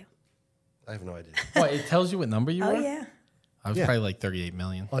number are you? I have no idea. What, it tells you what number you Oh were? yeah. I was Yeah. probably like 38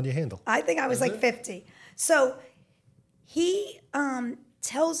 million. On your handle. I think I was like 50. So he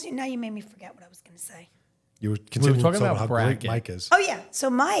tells you now you made me forget what I was gonna say. You were continuing talking to talk about how great bracket. Mike is. Oh yeah. So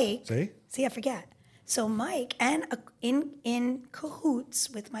Mike See? I forget. So Mike and in cahoots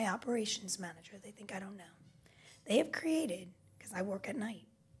with my operations manager, they think I don't know. They have created, because I work at night.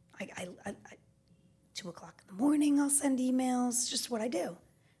 I 2 o'clock in the morning, I'll send emails, just what I do.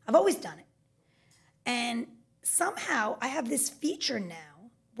 I've always done it. And somehow I have this feature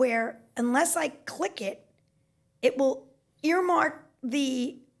now where unless I click it, it will earmark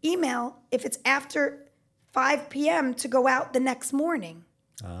the email if it's after 5 p.m. to go out the next morning.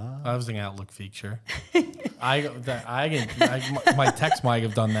 That was an Outlook feature. My text might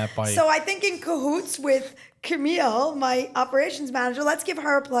have done that by. So I think in cahoots with Camille, my operations manager, let's give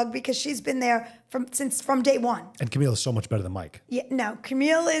her a plug because she's been there from day one. And Camille is so much better than Mike. Yeah, no,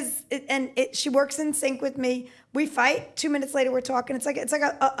 Camille is, she works in sync with me. We fight. 2 minutes later, we're talking. It's like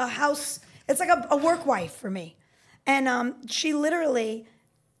a house. It's like a work wife for me. And she literally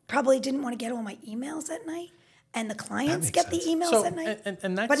probably didn't want to get all my emails at night. And the clients makes get the sense. emails So, at night.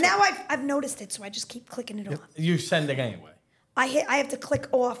 and that's but now I've noticed it, so I just keep clicking it off. you send it anyway. I have to click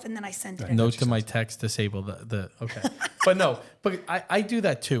off and then I send it. Note to my text, disable the okay. But I do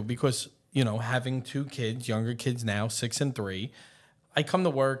that too because, having 2 kids, younger kids now, 6 and 3, I come to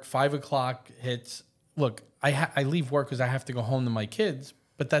work, 5 o'clock hits. Look, I leave work because I have to go home to my kids,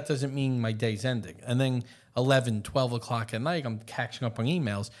 but that doesn't mean my day's ending. And then 11, 12 o'clock at night, I'm catching up on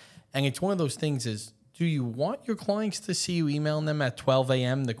emails. And it's one of those things is, do you want your clients to see you emailing them at 12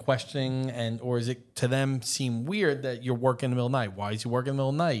 a.m. the questioning, or is it to them seem weird that you're working in the middle of the night? Why is he working in the middle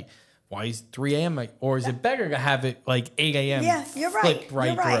of the night? Why is 3 a.m.? Or is it better to have it like 8 a.m. Yeah, you're right. flipped right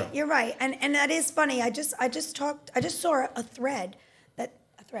You're right. through? You're right. And that is funny. I just saw a thread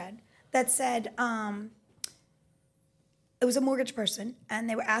that said it was a mortgage person, and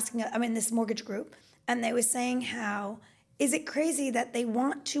they were asking. I'm in this mortgage group, and they were saying how is it crazy that they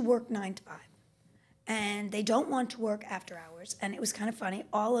want to work 9 to 5, and they don't want to work after hours. And it was kind of funny.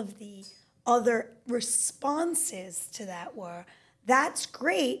 All of the other responses to that were, "That's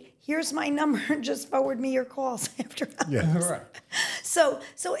great. Here's my number. Just forward me your calls after hours." Yeah. Right. So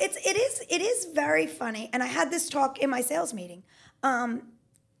it is very funny. And I had this talk in my sales meeting.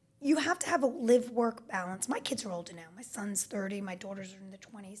 You have to have a live-work balance. My kids are older now. My son's 30. My daughters are in their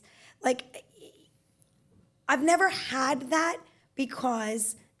 20s. Like, I've never had that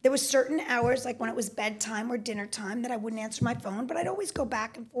because there was certain hours, like when it was bedtime or dinner time, that I wouldn't answer my phone, but I'd always go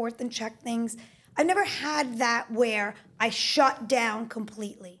back and forth and check things. I've never had that where I shut down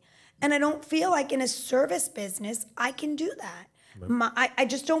completely. And I don't feel like in a service business, I can do that. I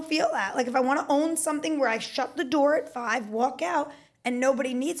just don't feel that. Like if I want to own something where I shut the door at 5, walk out, and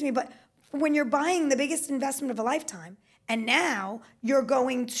nobody needs me. But when you're buying the biggest investment of a lifetime, and now you're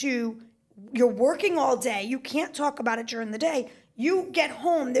working all day, you can't talk about it during the day. You get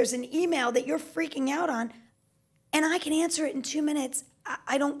home, there's an email that you're freaking out on, and I can answer it in 2 minutes.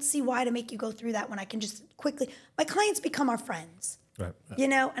 I don't see why to make you go through that when I can just quickly. My clients become our friends, Right.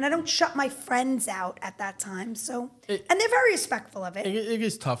 and I don't shut my friends out at that time. So, and they're very respectful of it. It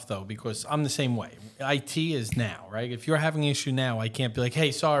is tough though, because I'm the same way. IT is now, right? If you're having an issue now, I can't be like,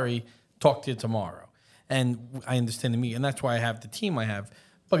 hey, sorry, talk to you tomorrow. And I understand and that's why I have the team I have.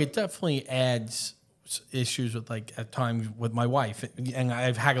 But it definitely adds issues with, like, at times with my wife, and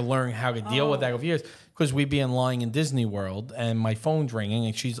I've had to learn how to deal with that over years, because we'd be lying in Disney World and my phone's ringing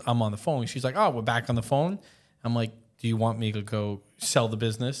and I'm on the phone. She's like, oh, we're back on the phone. I'm like, do you want me to go sell the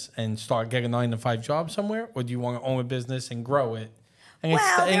business and start getting a 9-to-5 job somewhere, or do you want to own a business and grow it? And Well,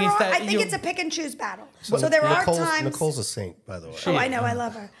 I think it's a pick and choose battle. So there are times. Nicole's a saint, by the way. Oh, I know, I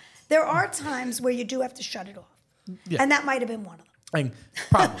love her. There are times where you do have to shut it off, and that might have been one of them. And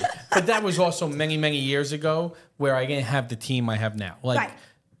probably, but that was also many, many years ago, where I didn't have the team I have now. Like, Right.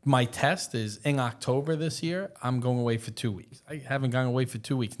 my test is in October this year. I'm going away for 2 weeks. I haven't gone away for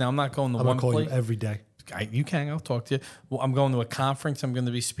 2 weeks. Now I'm not going to I'm one gonna call place. you every day. You can. I'll talk to you. Well, I'm going to a conference. I'm going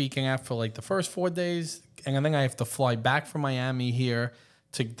to be speaking at for like the first 4 days, and then I have to fly back from Miami here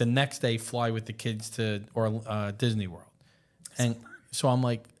to the next day fly with the kids to Disney World. And so I'm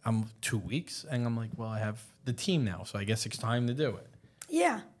like, I'm 2 weeks, and I'm like, well, I have the team now, so I guess it's time to do it.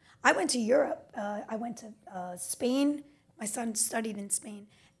 Yeah. I went to Europe. I went to Spain. My son studied in Spain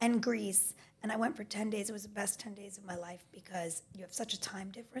and Greece. And I went for 10 days. It was the best 10 days of my life because you have such a time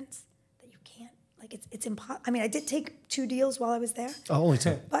difference that you can't, like, it's impossible. I mean, I did take 2 deals while I was there. Oh, only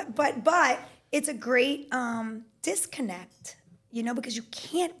 2. But it's a great disconnect, because you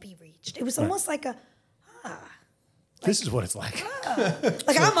can't be reached. It was almost like This is what it's like.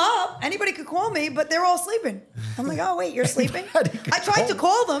 like I'm up. Anybody could call me, but they're all sleeping. I'm like, oh wait, you're sleeping? I tried to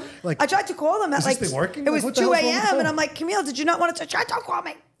call them. Like, I tried to call them at is this thing working? It was Like, what the 2 hell's wrong with the a.m. and phone? I'm like, Camille, did you not want to try? Don't call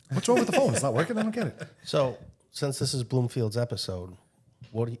me. What's wrong with the phone? It's not working? I don't get it. So, since this is Bloomfield's episode,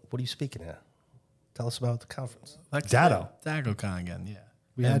 what are you speaking at? Tell us about the conference. Like Dado. DagoCon again, yeah.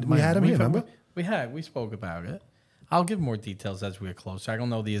 We had him here, remember? We spoke about it. I'll give more details as we get closer. I don't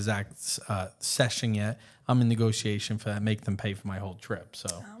know the exact session yet. I'm in negotiation for that, make them pay for my whole trip. So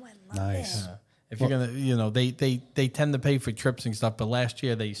Oh, I love Nice. it. if you're gonna, they tend to pay for trips and stuff. But last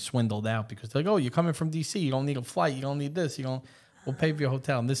year they swindled out because they're like, oh, you're coming from DC, you don't need a flight, you don't need this, we'll pay for your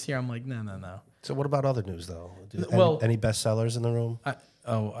hotel. And this year I'm like, no. So, what about other news, though? Well- Any bestsellers in the room?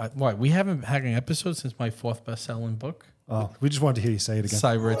 What? We haven't had an episode since my 4th best-selling book, Oh, we just wanted to hear you say it again.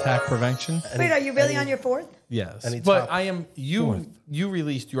 Cyber Attack Prevention. Wait, are you really on your 4th? Yes, Any but top- I am you. You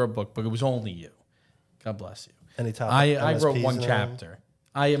released your book, but it was only you. God bless you. Any top I wrote MSPs 1 in the room? chapter.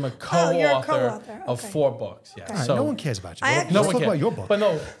 I am a you're a co-author, co-author. of Okay. 4 books. Yeah, All right, so no one cares about you. I Let's actually- no talk one about cares. your book. But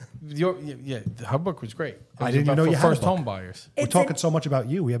no, her book was great. It I was didn't even about know you for had a first book. home buyers. We're It's talking an so much about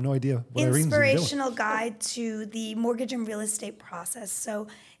you. We have no idea what Irene's even doing. inspirational guide to the mortgage and real estate process. So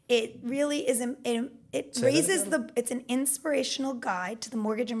it really is it's an inspirational guide to the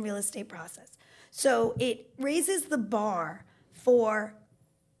mortgage and real estate process. So it raises the bar for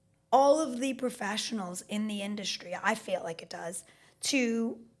all of the professionals in the industry. I feel like it does,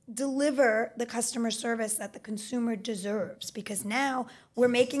 to deliver the customer service that the consumer deserves, because now we're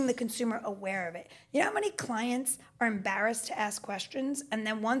making the consumer aware of it. You know how many clients are embarrassed to ask questions, and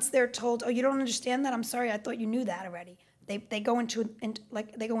then once they're told, oh, you don't understand that? I'm sorry, I thought you knew that already. They go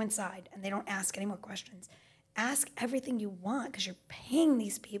they go inside and they don't ask any more questions. Ask everything you want, because you're paying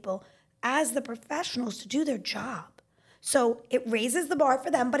these people as the professionals to do their job. So it raises the bar for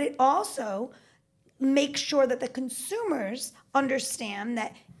them, but it also makes sure that the consumers understand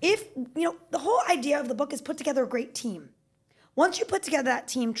that the whole idea of the book is put together a great team. Once you put together that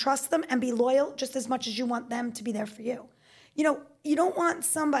team, trust them and be loyal just as much as you want them to be there for you. You don't want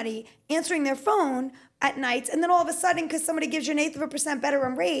somebody answering their phone at nights and then all of a sudden, because somebody gives you 1/8% better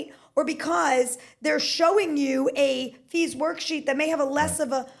on rate, or because they're showing you a fees worksheet that may have a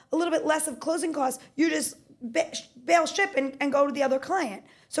little bit less of closing costs, you just bail ship and go to the other client.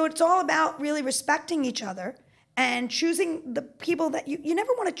 So it's all about really respecting each other and choosing the people that you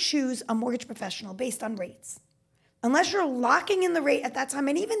never want to choose a mortgage professional based on rates. Unless you're locking in the rate at that time.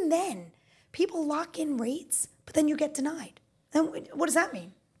 And even then, people lock in rates, but then you get denied. And what does that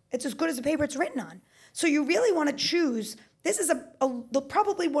mean? It's as good as the paper it's written on. So you really want to choose. This is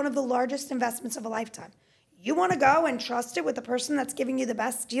probably one of the largest investments of a lifetime. You want to go and trust it with the person that's giving you the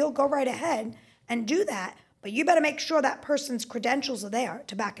best deal, go right ahead and do that. But you better make sure that person's credentials are there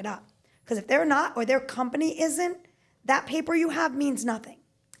to back it up. Because if they're not, or their company isn't, that paper you have means nothing.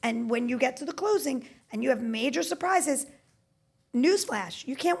 And when you get to the closing and you have major surprises, newsflash,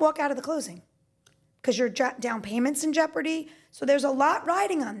 you can't walk out of the closing because your down payment's in jeopardy. So there's a lot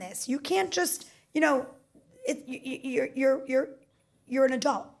riding on this. You can't just, you're an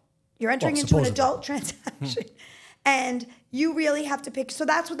adult. You're entering into an adult transaction. And you really have to pick. So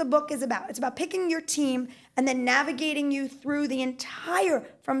that's what the book is about. It's about picking your team and then navigating you through the entire,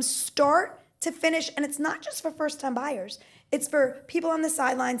 from start to finish. And it's not just for first-time buyers. It's for people on the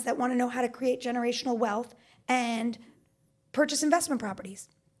sidelines that want to know how to create generational wealth and purchase investment properties.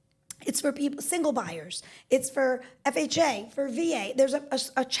 It's for people, single buyers. It's for FHA, for VA. There's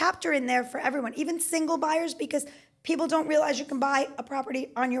a chapter in there for everyone, even single buyers, because people don't realize you can buy a property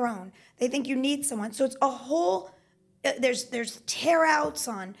on your own. They think you need someone. So it's a whole, there's tear outs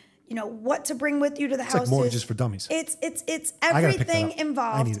on, what to bring with you to the house. It's like Mortgages for Dummies. It's everything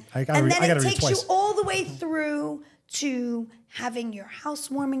involved. And then it takes you all the way through to having your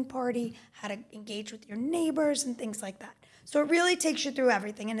housewarming party, how to engage with your neighbors and things like that. So it really takes you through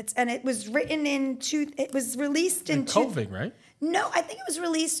everything, and it was written it was released in COVID, right? No, I think it was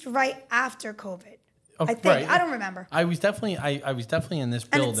released right after COVID. Oh, I think right. I don't remember. I was definitely in this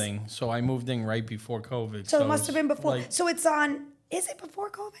building, so I moved in right before COVID. So it must have been before. Like, so it's on. Is it before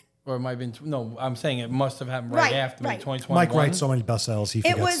COVID? Or it might have been. No, I'm saying it must have happened right after 2021. Mike writes so many bestsellers. He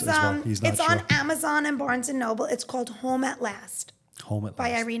forgets It was. as well. He's not it's sure. on Amazon and Barnes and Noble. It's called Home at Last. Home at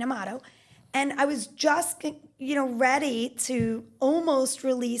by Last. Irene Amato. And I was just, ready to almost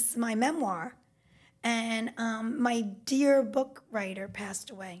release my memoir. And my dear book writer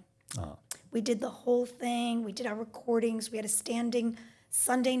passed away. Oh. We did the whole thing. We did our recordings. We had a standing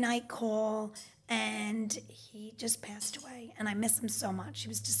Sunday night call. And he just passed away. And I miss him so much. He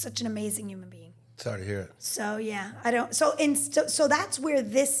was just such an amazing human being. Sorry to hear it. So, yeah, so that's where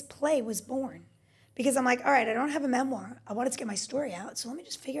this play was born. Because I'm like, all right, I don't have a memoir. I wanted to get my story out. So let me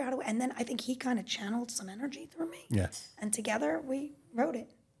just figure out a way. And then I think he kind of channeled some energy through me. Yeah. And together we wrote it.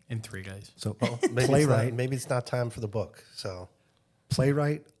 in 3 days. So Playwright. Maybe it's not time for the book. So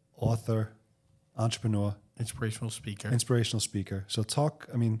playwright, author, entrepreneur, Inspirational speaker. So talk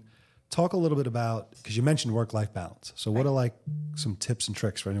a little bit about, because you mentioned work-life balance. So what are some tips and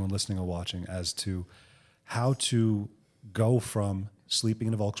tricks for anyone listening or watching as to how to go from sleeping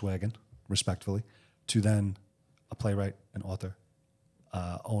in a Volkswagen, respectfully, to then a playwright, an author,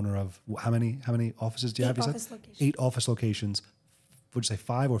 owner of how many offices do you have? 8 office locations. 8 office locations. Would you say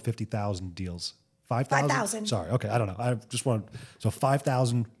 5 or 50,000 deals? 5,000? 5,000. Sorry. Okay. I don't know. I just want, so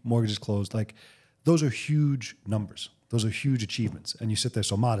 5,000 mortgages closed. Those are huge numbers. Those are huge achievements. And you sit there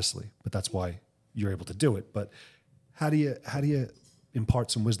so modestly, but that's why you're able to do it. But how do you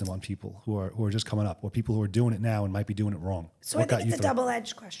impart some wisdom on people who are just coming up, or people who are doing it now and might be doing it wrong? So I think it's a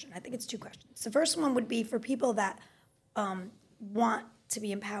double-edged question. I think it's 2 questions. The first one would be for people that want to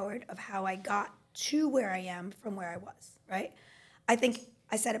be empowered of how I got to where I am from where I was, right? I think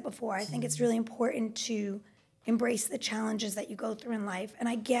I said it before. I think it's really important to embrace the challenges that you go through in life. And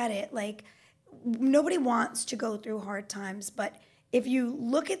I get it. Nobody wants to go through hard times, but if you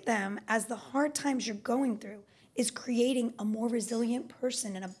look at them as the hard times you're going through is creating a more resilient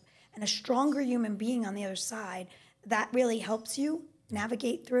person and a stronger human being on the other side, that really helps you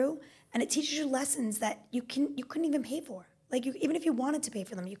navigate through, and it teaches you lessons that you couldn't even pay for. Even if you wanted to pay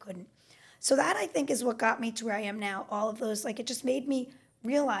for them, you couldn't. So that, I think, is what got me to where I am now. All of those, it just made me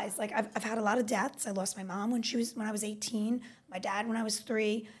realize, I've had a lot of deaths. I lost my mom when I was 18, my dad when I was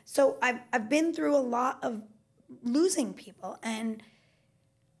 3. So I've been through a lot of losing people, and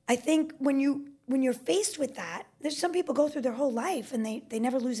I think when you're faced with that, there's some people go through their whole life and they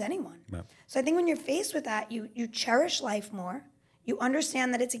never lose anyone. No. So I think when you're faced with that, you cherish life more. You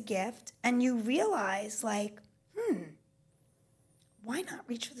understand that it's a gift, and you realize why not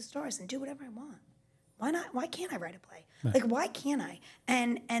reach for the stars and do whatever I want? Why not? Why can't I write a play? Right. Why can't I?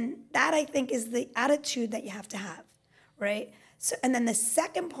 And that, I think, is the attitude that you have to have, right? So, and then the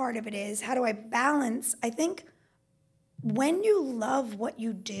second part of it is, how do I balance? I think when you love what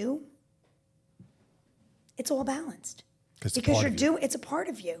you do, it's all balanced because it's a part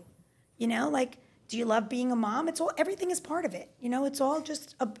of you. Do you love being a mom? Everything is part of it. It's all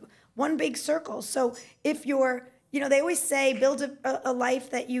just one big circle. So if you're, they always say, build a life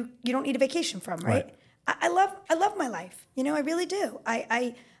that you don't need a vacation from, right? I love my life. I really do.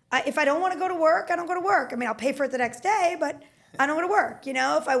 If I don't want to go to work, I don't go to work. I'll pay for it the next day, but I don't want to work. You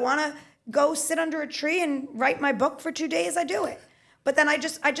know, if I want to go sit under a tree and write my book for 2 days, I do it. But then I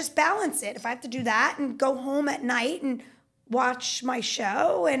just balance it. If I have to do that and go home at night and watch my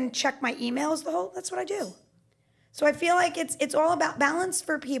show and check my emails, that's what I do. So I feel like it's all about balance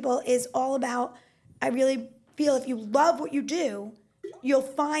for people. Is all about, I really feel if you love what you do, you'll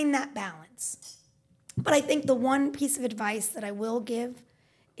find that balance. But I think the one piece of advice that I will give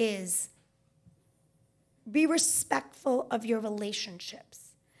is be respectful of your relationships.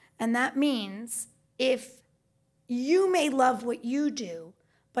 And that means if you may love what you do,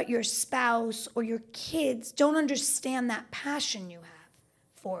 but your spouse or your kids don't understand that passion you have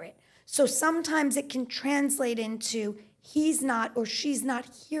for it. So sometimes it can translate into he's not or she's not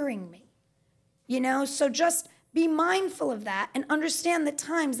hearing me. You know, so just be mindful of that and understand the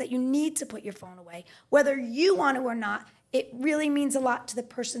times that you need to put your phone away. Whether you want to or not, it really means a lot to the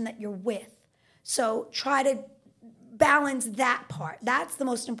person that you're with. So try to balance that part. That's the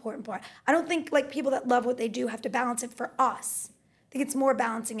most important part. I don't think like people that love what they do have to balance it for us. I think it's more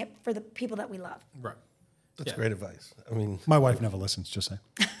balancing it for the people that we love. Right. That's great advice. I mean, My wife never listens, just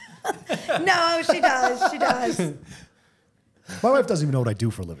saying. No, she does. She does. My wife doesn't even know what I do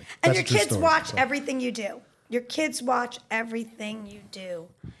for a living. And That's your a true kids story, watch so. everything you do. Your kids watch everything you do.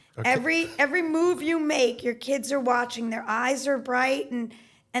 Every move you make, your kids are watching. Their eyes are bright and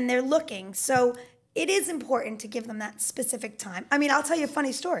they're looking. So it is important to give them that specific time. I mean, I'll tell you a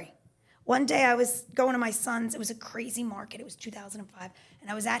funny story. One day I was going to my son's. It was a crazy market. It was 2005, and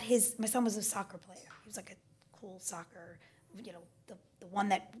I was at my son was a soccer player. He was like a cool soccer, you know, the one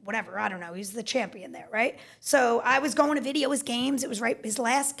that whatever, I don't know. He was the champion there, right? So I was going to video his games. It was right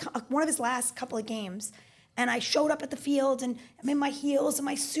one of his last couple of games. And I showed up at the field, and I'm in my heels and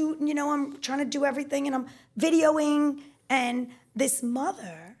my suit, and, you know, I'm trying to do everything, and I'm videoing. And this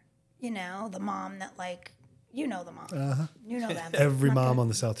mother, you know, the mom that, like, you know the mom. You know them. Every Not mom good. on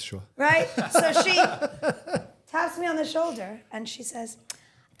the South Shore. Right? So she taps me on the shoulder, and she says, I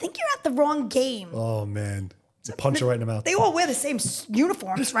think you're at the wrong game. Oh, man. You punch her right in the mouth. They all wear the same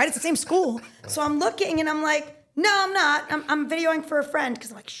uniforms, right? It's the same school. So I'm looking, and I'm like, no, I'm not. I'm videoing for a friend,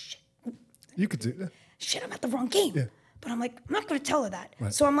 because I'm like, You could do that. shit, I'm at the wrong game. Yeah. But I'm like, I'm not going to tell her that.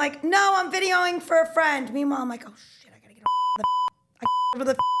 Right. So I'm like, no, I'm videoing for a friend. Meanwhile, I'm like, oh, shit, I got to get over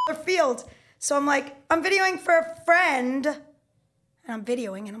the field. So I'm like, I'm videoing for a friend. And I'm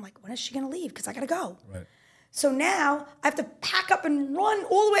videoing, and I'm like, when is she going to leave? Because I got to go. Right. So now I have to pack up and run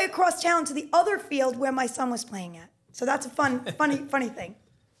all the way across town to the other field where my son was playing at. So that's a funny thing.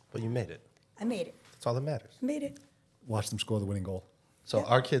 but you made it. I made it. That's all that matters. I made it. Watch them score the winning goal. So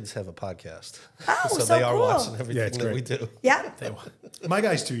our kids have a podcast. Oh, so so they are cool. watching everything it's that great. we do. Yeah. My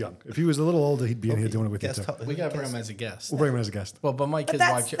guy's too young. If he was a little older, he'd be in here doing it with you, Guest too. ho- We got to bring guest- him as a guest. We'll bring him as a guest. Well, but my kids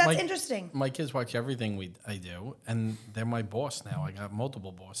that's watch. interesting. My kids watch everything I do, and they're my boss now. I got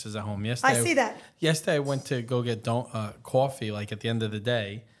multiple bosses at home. Yesterday, see that. Yesterday, I went to go get coffee, like at the end of the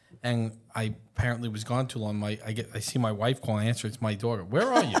day, and I apparently was gone too long. I see my wife call and answer. It's my daughter.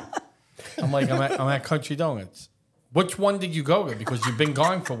 Where are you? I'm like, I'm at Country Donuts. Which one did you go to? Because you've been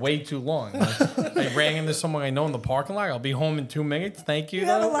gone for way too long. I ran into someone I know in the parking lot. I'll be home in 2 minutes. Thank you. You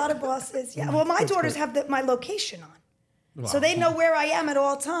have a though. lot of bosses. Yeah. Well, my daughters have my location on. So they know where I am at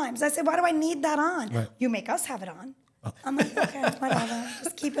all times. I said, why do I need that on? Right. You make us have it on. I'm like, okay, whatever.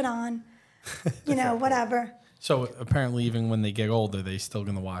 Just keep it on. You know, whatever. So apparently, even when they get older, they're still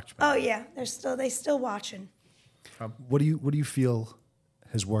gonna watch me. Oh yeah, they still watching. What do you feel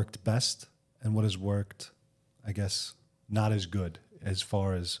has worked best, and what has worked, I guess, not as good as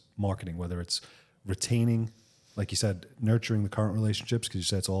far as marketing? Whether it's retaining, like you said, nurturing the current relationships, because you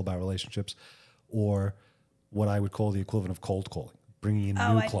said it's all about relationships, or what I would call the equivalent of cold calling, bringing in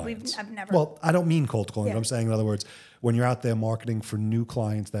new clients. I've never. Well, I don't mean cold calling, Yeah. but I'm saying, in other words, when you're out there marketing for new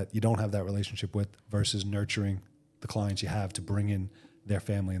clients that you don't have that relationship with versus nurturing the clients you have to bring in their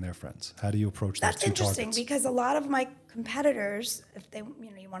family and their friends. How do you approach those That's two interesting targets? because a lot of my competitors, if they,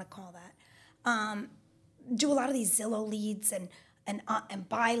 you want to call that, do a lot of these Zillow leads and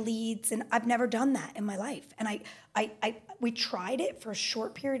buy leads, and I've never done that in my life. And we tried it for a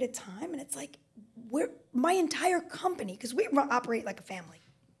short period of time, and it's like my entire company, because we operate like a family.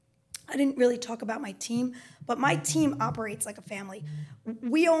 I didn't really talk about my team, but my team operates like a family.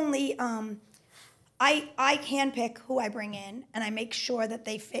 We only, I handpick who I bring in, and I make sure that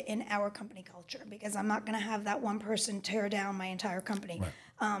they fit in our company culture, because I'm not going to have that one person tear down my entire company.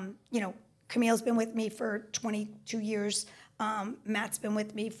 Right. Camille's been with me for 22 years. Matt's been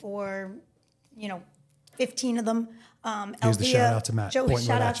with me for, 15 of them. Here's the shout out to Matt. Joey, Pointing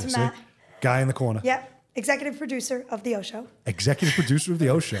shout right out at to you. See? Matt. Guy in the corner. Yep. Executive producer of The O Show. Executive producer of the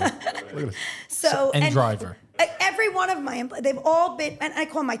O Show. Look at this. So And driver. every one of my employees, they've all been, and I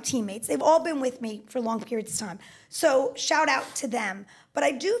call them my teammates, they've all been with me for long periods of time. So shout out to them. But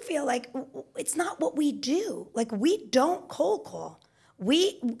I do feel like it's not what we do. Like, we don't cold call.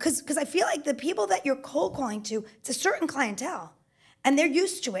 Because I feel like the people that you're cold calling to, it's a certain clientele, and they're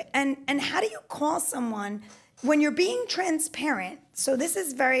used to it. And how do you call someone when you're being transparent? So this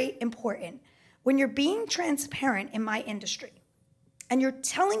is very important. When you're being transparent in my industry, and you're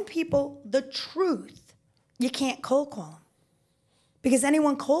telling people the truth, you can't cold call them. Because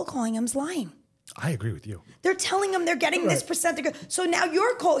anyone cold calling them is lying. I agree with you. They're telling them they're getting this percent. So now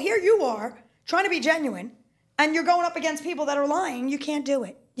you're cold. Here you are trying to be genuine, and you're going up against people that are lying. You can't do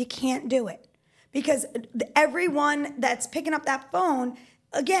it. You can't do it. Because everyone that's picking up that phone,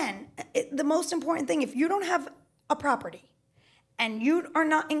 again, the most important thing, if you don't have a property and you are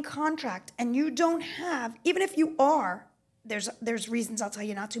not in contract and you don't have, even if you are, there's reasons I'll tell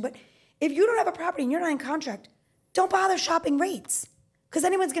you not to, but if you don't have a property and you're not in contract, don't bother shopping rates, because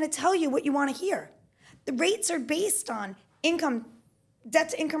anyone's going to tell you what you want to hear. The rates are based on income, debt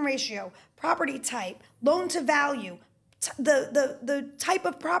to income ratio, property type, loan to value, the type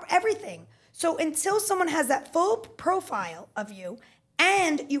of everything. So until someone has that full profile of you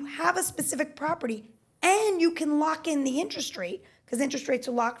and you have a specific property and you can lock in the interest rate, because interest rates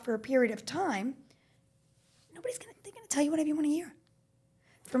are locked for a period of time, they're going to tell you whatever you want to hear.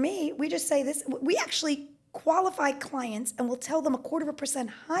 For me, we just say this. We actually qualify clients and we'll tell them 0.25%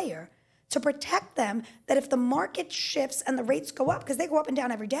 higher to protect them, that if the market shifts and the rates go up, because they go up and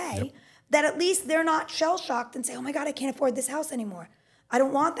down every day, that at least they're not shell-shocked and say, oh my God, I can't afford this house anymore. I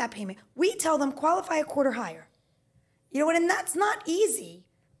don't want that payment. We tell them qualify 1/4 higher. You know what? And that's not easy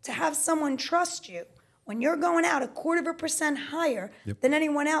to have someone trust you when you're going out 0.25% higher than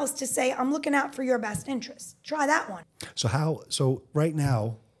anyone else to say, I'm looking out for your best interests. Try that one. So right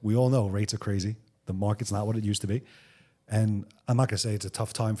now, we all know rates are crazy. The market's not what it used to be. And I'm not going to say it's a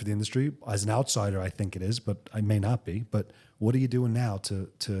tough time for the industry. As an outsider, I think it is, but I may not be. But what are you doing now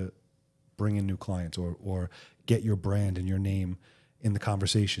to bring in new clients or get your brand and your name in the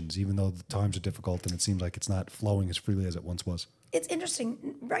conversations, even though the times are difficult and it seems like it's not flowing as freely as it once was? It's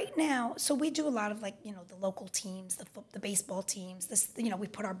interesting right now. So we do a lot of the local teams, the baseball teams. We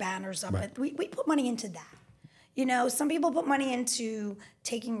put our banners up. Right. We put money into that. Some people put money into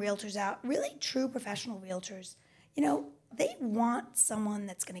taking realtors out, really true professional realtors. They want someone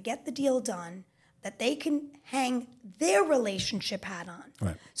that's going to get the deal done, that they can hang their relationship hat on.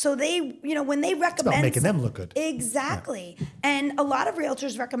 Right. So they, when they recommend... It's about making them look good. Exactly. Yeah. And a lot of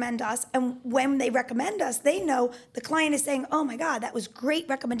realtors recommend us, and when they recommend us, they know the client is saying, oh my God, that was great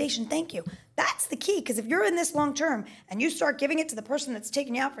recommendation, thank you. That's the key, because if you're in this long term and you start giving it to the person that's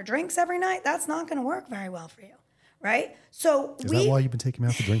taking you out for drinks every night, that's not going to work very well for you, right? So Is that why you've been taking me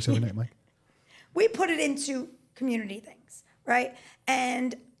out for drinks every night, Mike? We put it into community things, right?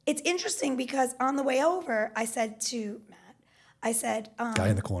 And it's interesting because on the way over, I said to Matt, Guy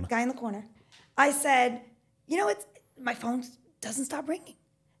in the corner. I said, my phone doesn't stop ringing.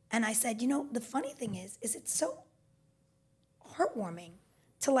 And I said, the funny thing is it's so heartwarming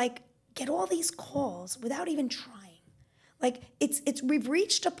to get all these calls without even trying. We've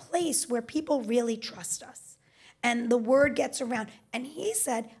reached a place where people really trust us. And the word gets around. And he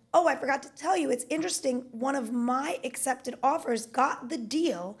said, oh, I forgot to tell you, it's interesting. One of my accepted offers got the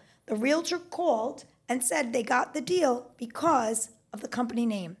deal. The realtor called and said they got the deal because of the company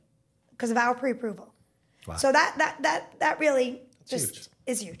name, because of our pre-approval. Wow. So that really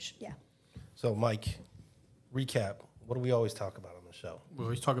is huge. Yeah. So Mike, recap. What do we always talk about on the show? We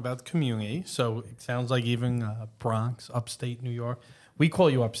always talk about the community. So it sounds like even Bronx, upstate New York. We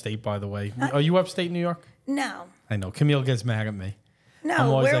call you upstate, by the way. Are you upstate New York? No. I know. Camille gets mad at me.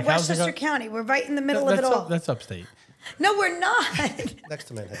 No, we're Westchester County. We're right in the middle of it all. That's upstate. No, we're not. Next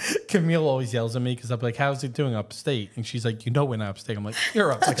to Manhattan. Camille always yells at me because I'm like, how's it doing upstate? And she's like, we're not upstate. I'm like,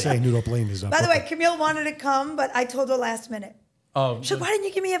 you're upstate. Like saying New York Lane is up. By the way, Camille wanted to come, but I told her last minute. Oh, she's like, why didn't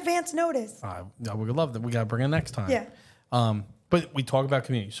you give me advance notice? We would love that. We got to bring her next time. Yeah. But we talk about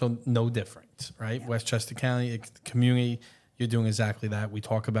community, so no difference, right? Yeah. Westchester County, community, you're doing exactly that. We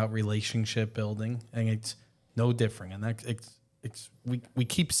talk about relationship building, and it's no different. And we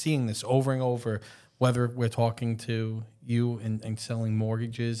keep seeing this over and over, whether we're talking to you and selling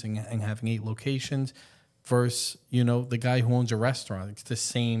mortgages and having 8 locations versus, the guy who owns a restaurant. It's the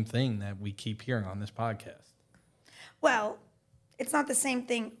same thing that we keep hearing on this podcast. Well, it's not the same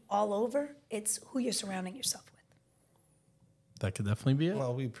thing all over. It's who you're surrounding yourself with. That could definitely be it.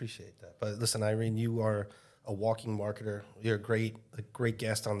 Well, we appreciate that. But listen, Irene, you are a walking marketer. You're a great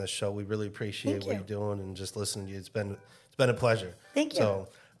guest on this show. We really appreciate what you're doing and just listening to you. It's been a pleasure. Thank you. So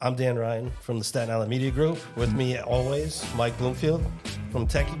I'm Dan Ryan from the Staten Island Media Group. With me always, Mike Bloomfield from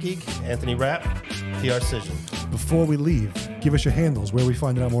Techie Geek, Anthony Rapp, PR Cision. Before we leave, give us your handles where we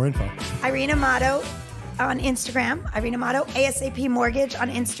find out more info. Irene Amato on Instagram. Irene Amato, ASAP Mortgage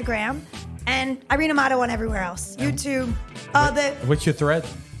on Instagram. And Irene Amato on everywhere else. YouTube. What's your thread?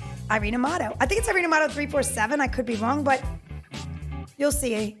 Irene Amato. I think it's Irene Amato 347. I could be wrong, but you'll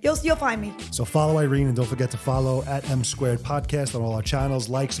see. You'll find me. So follow Irene and don't forget to follow at M Squared Podcast on all our channels.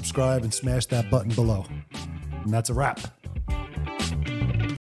 Like, subscribe, and smash that button below. And that's a wrap.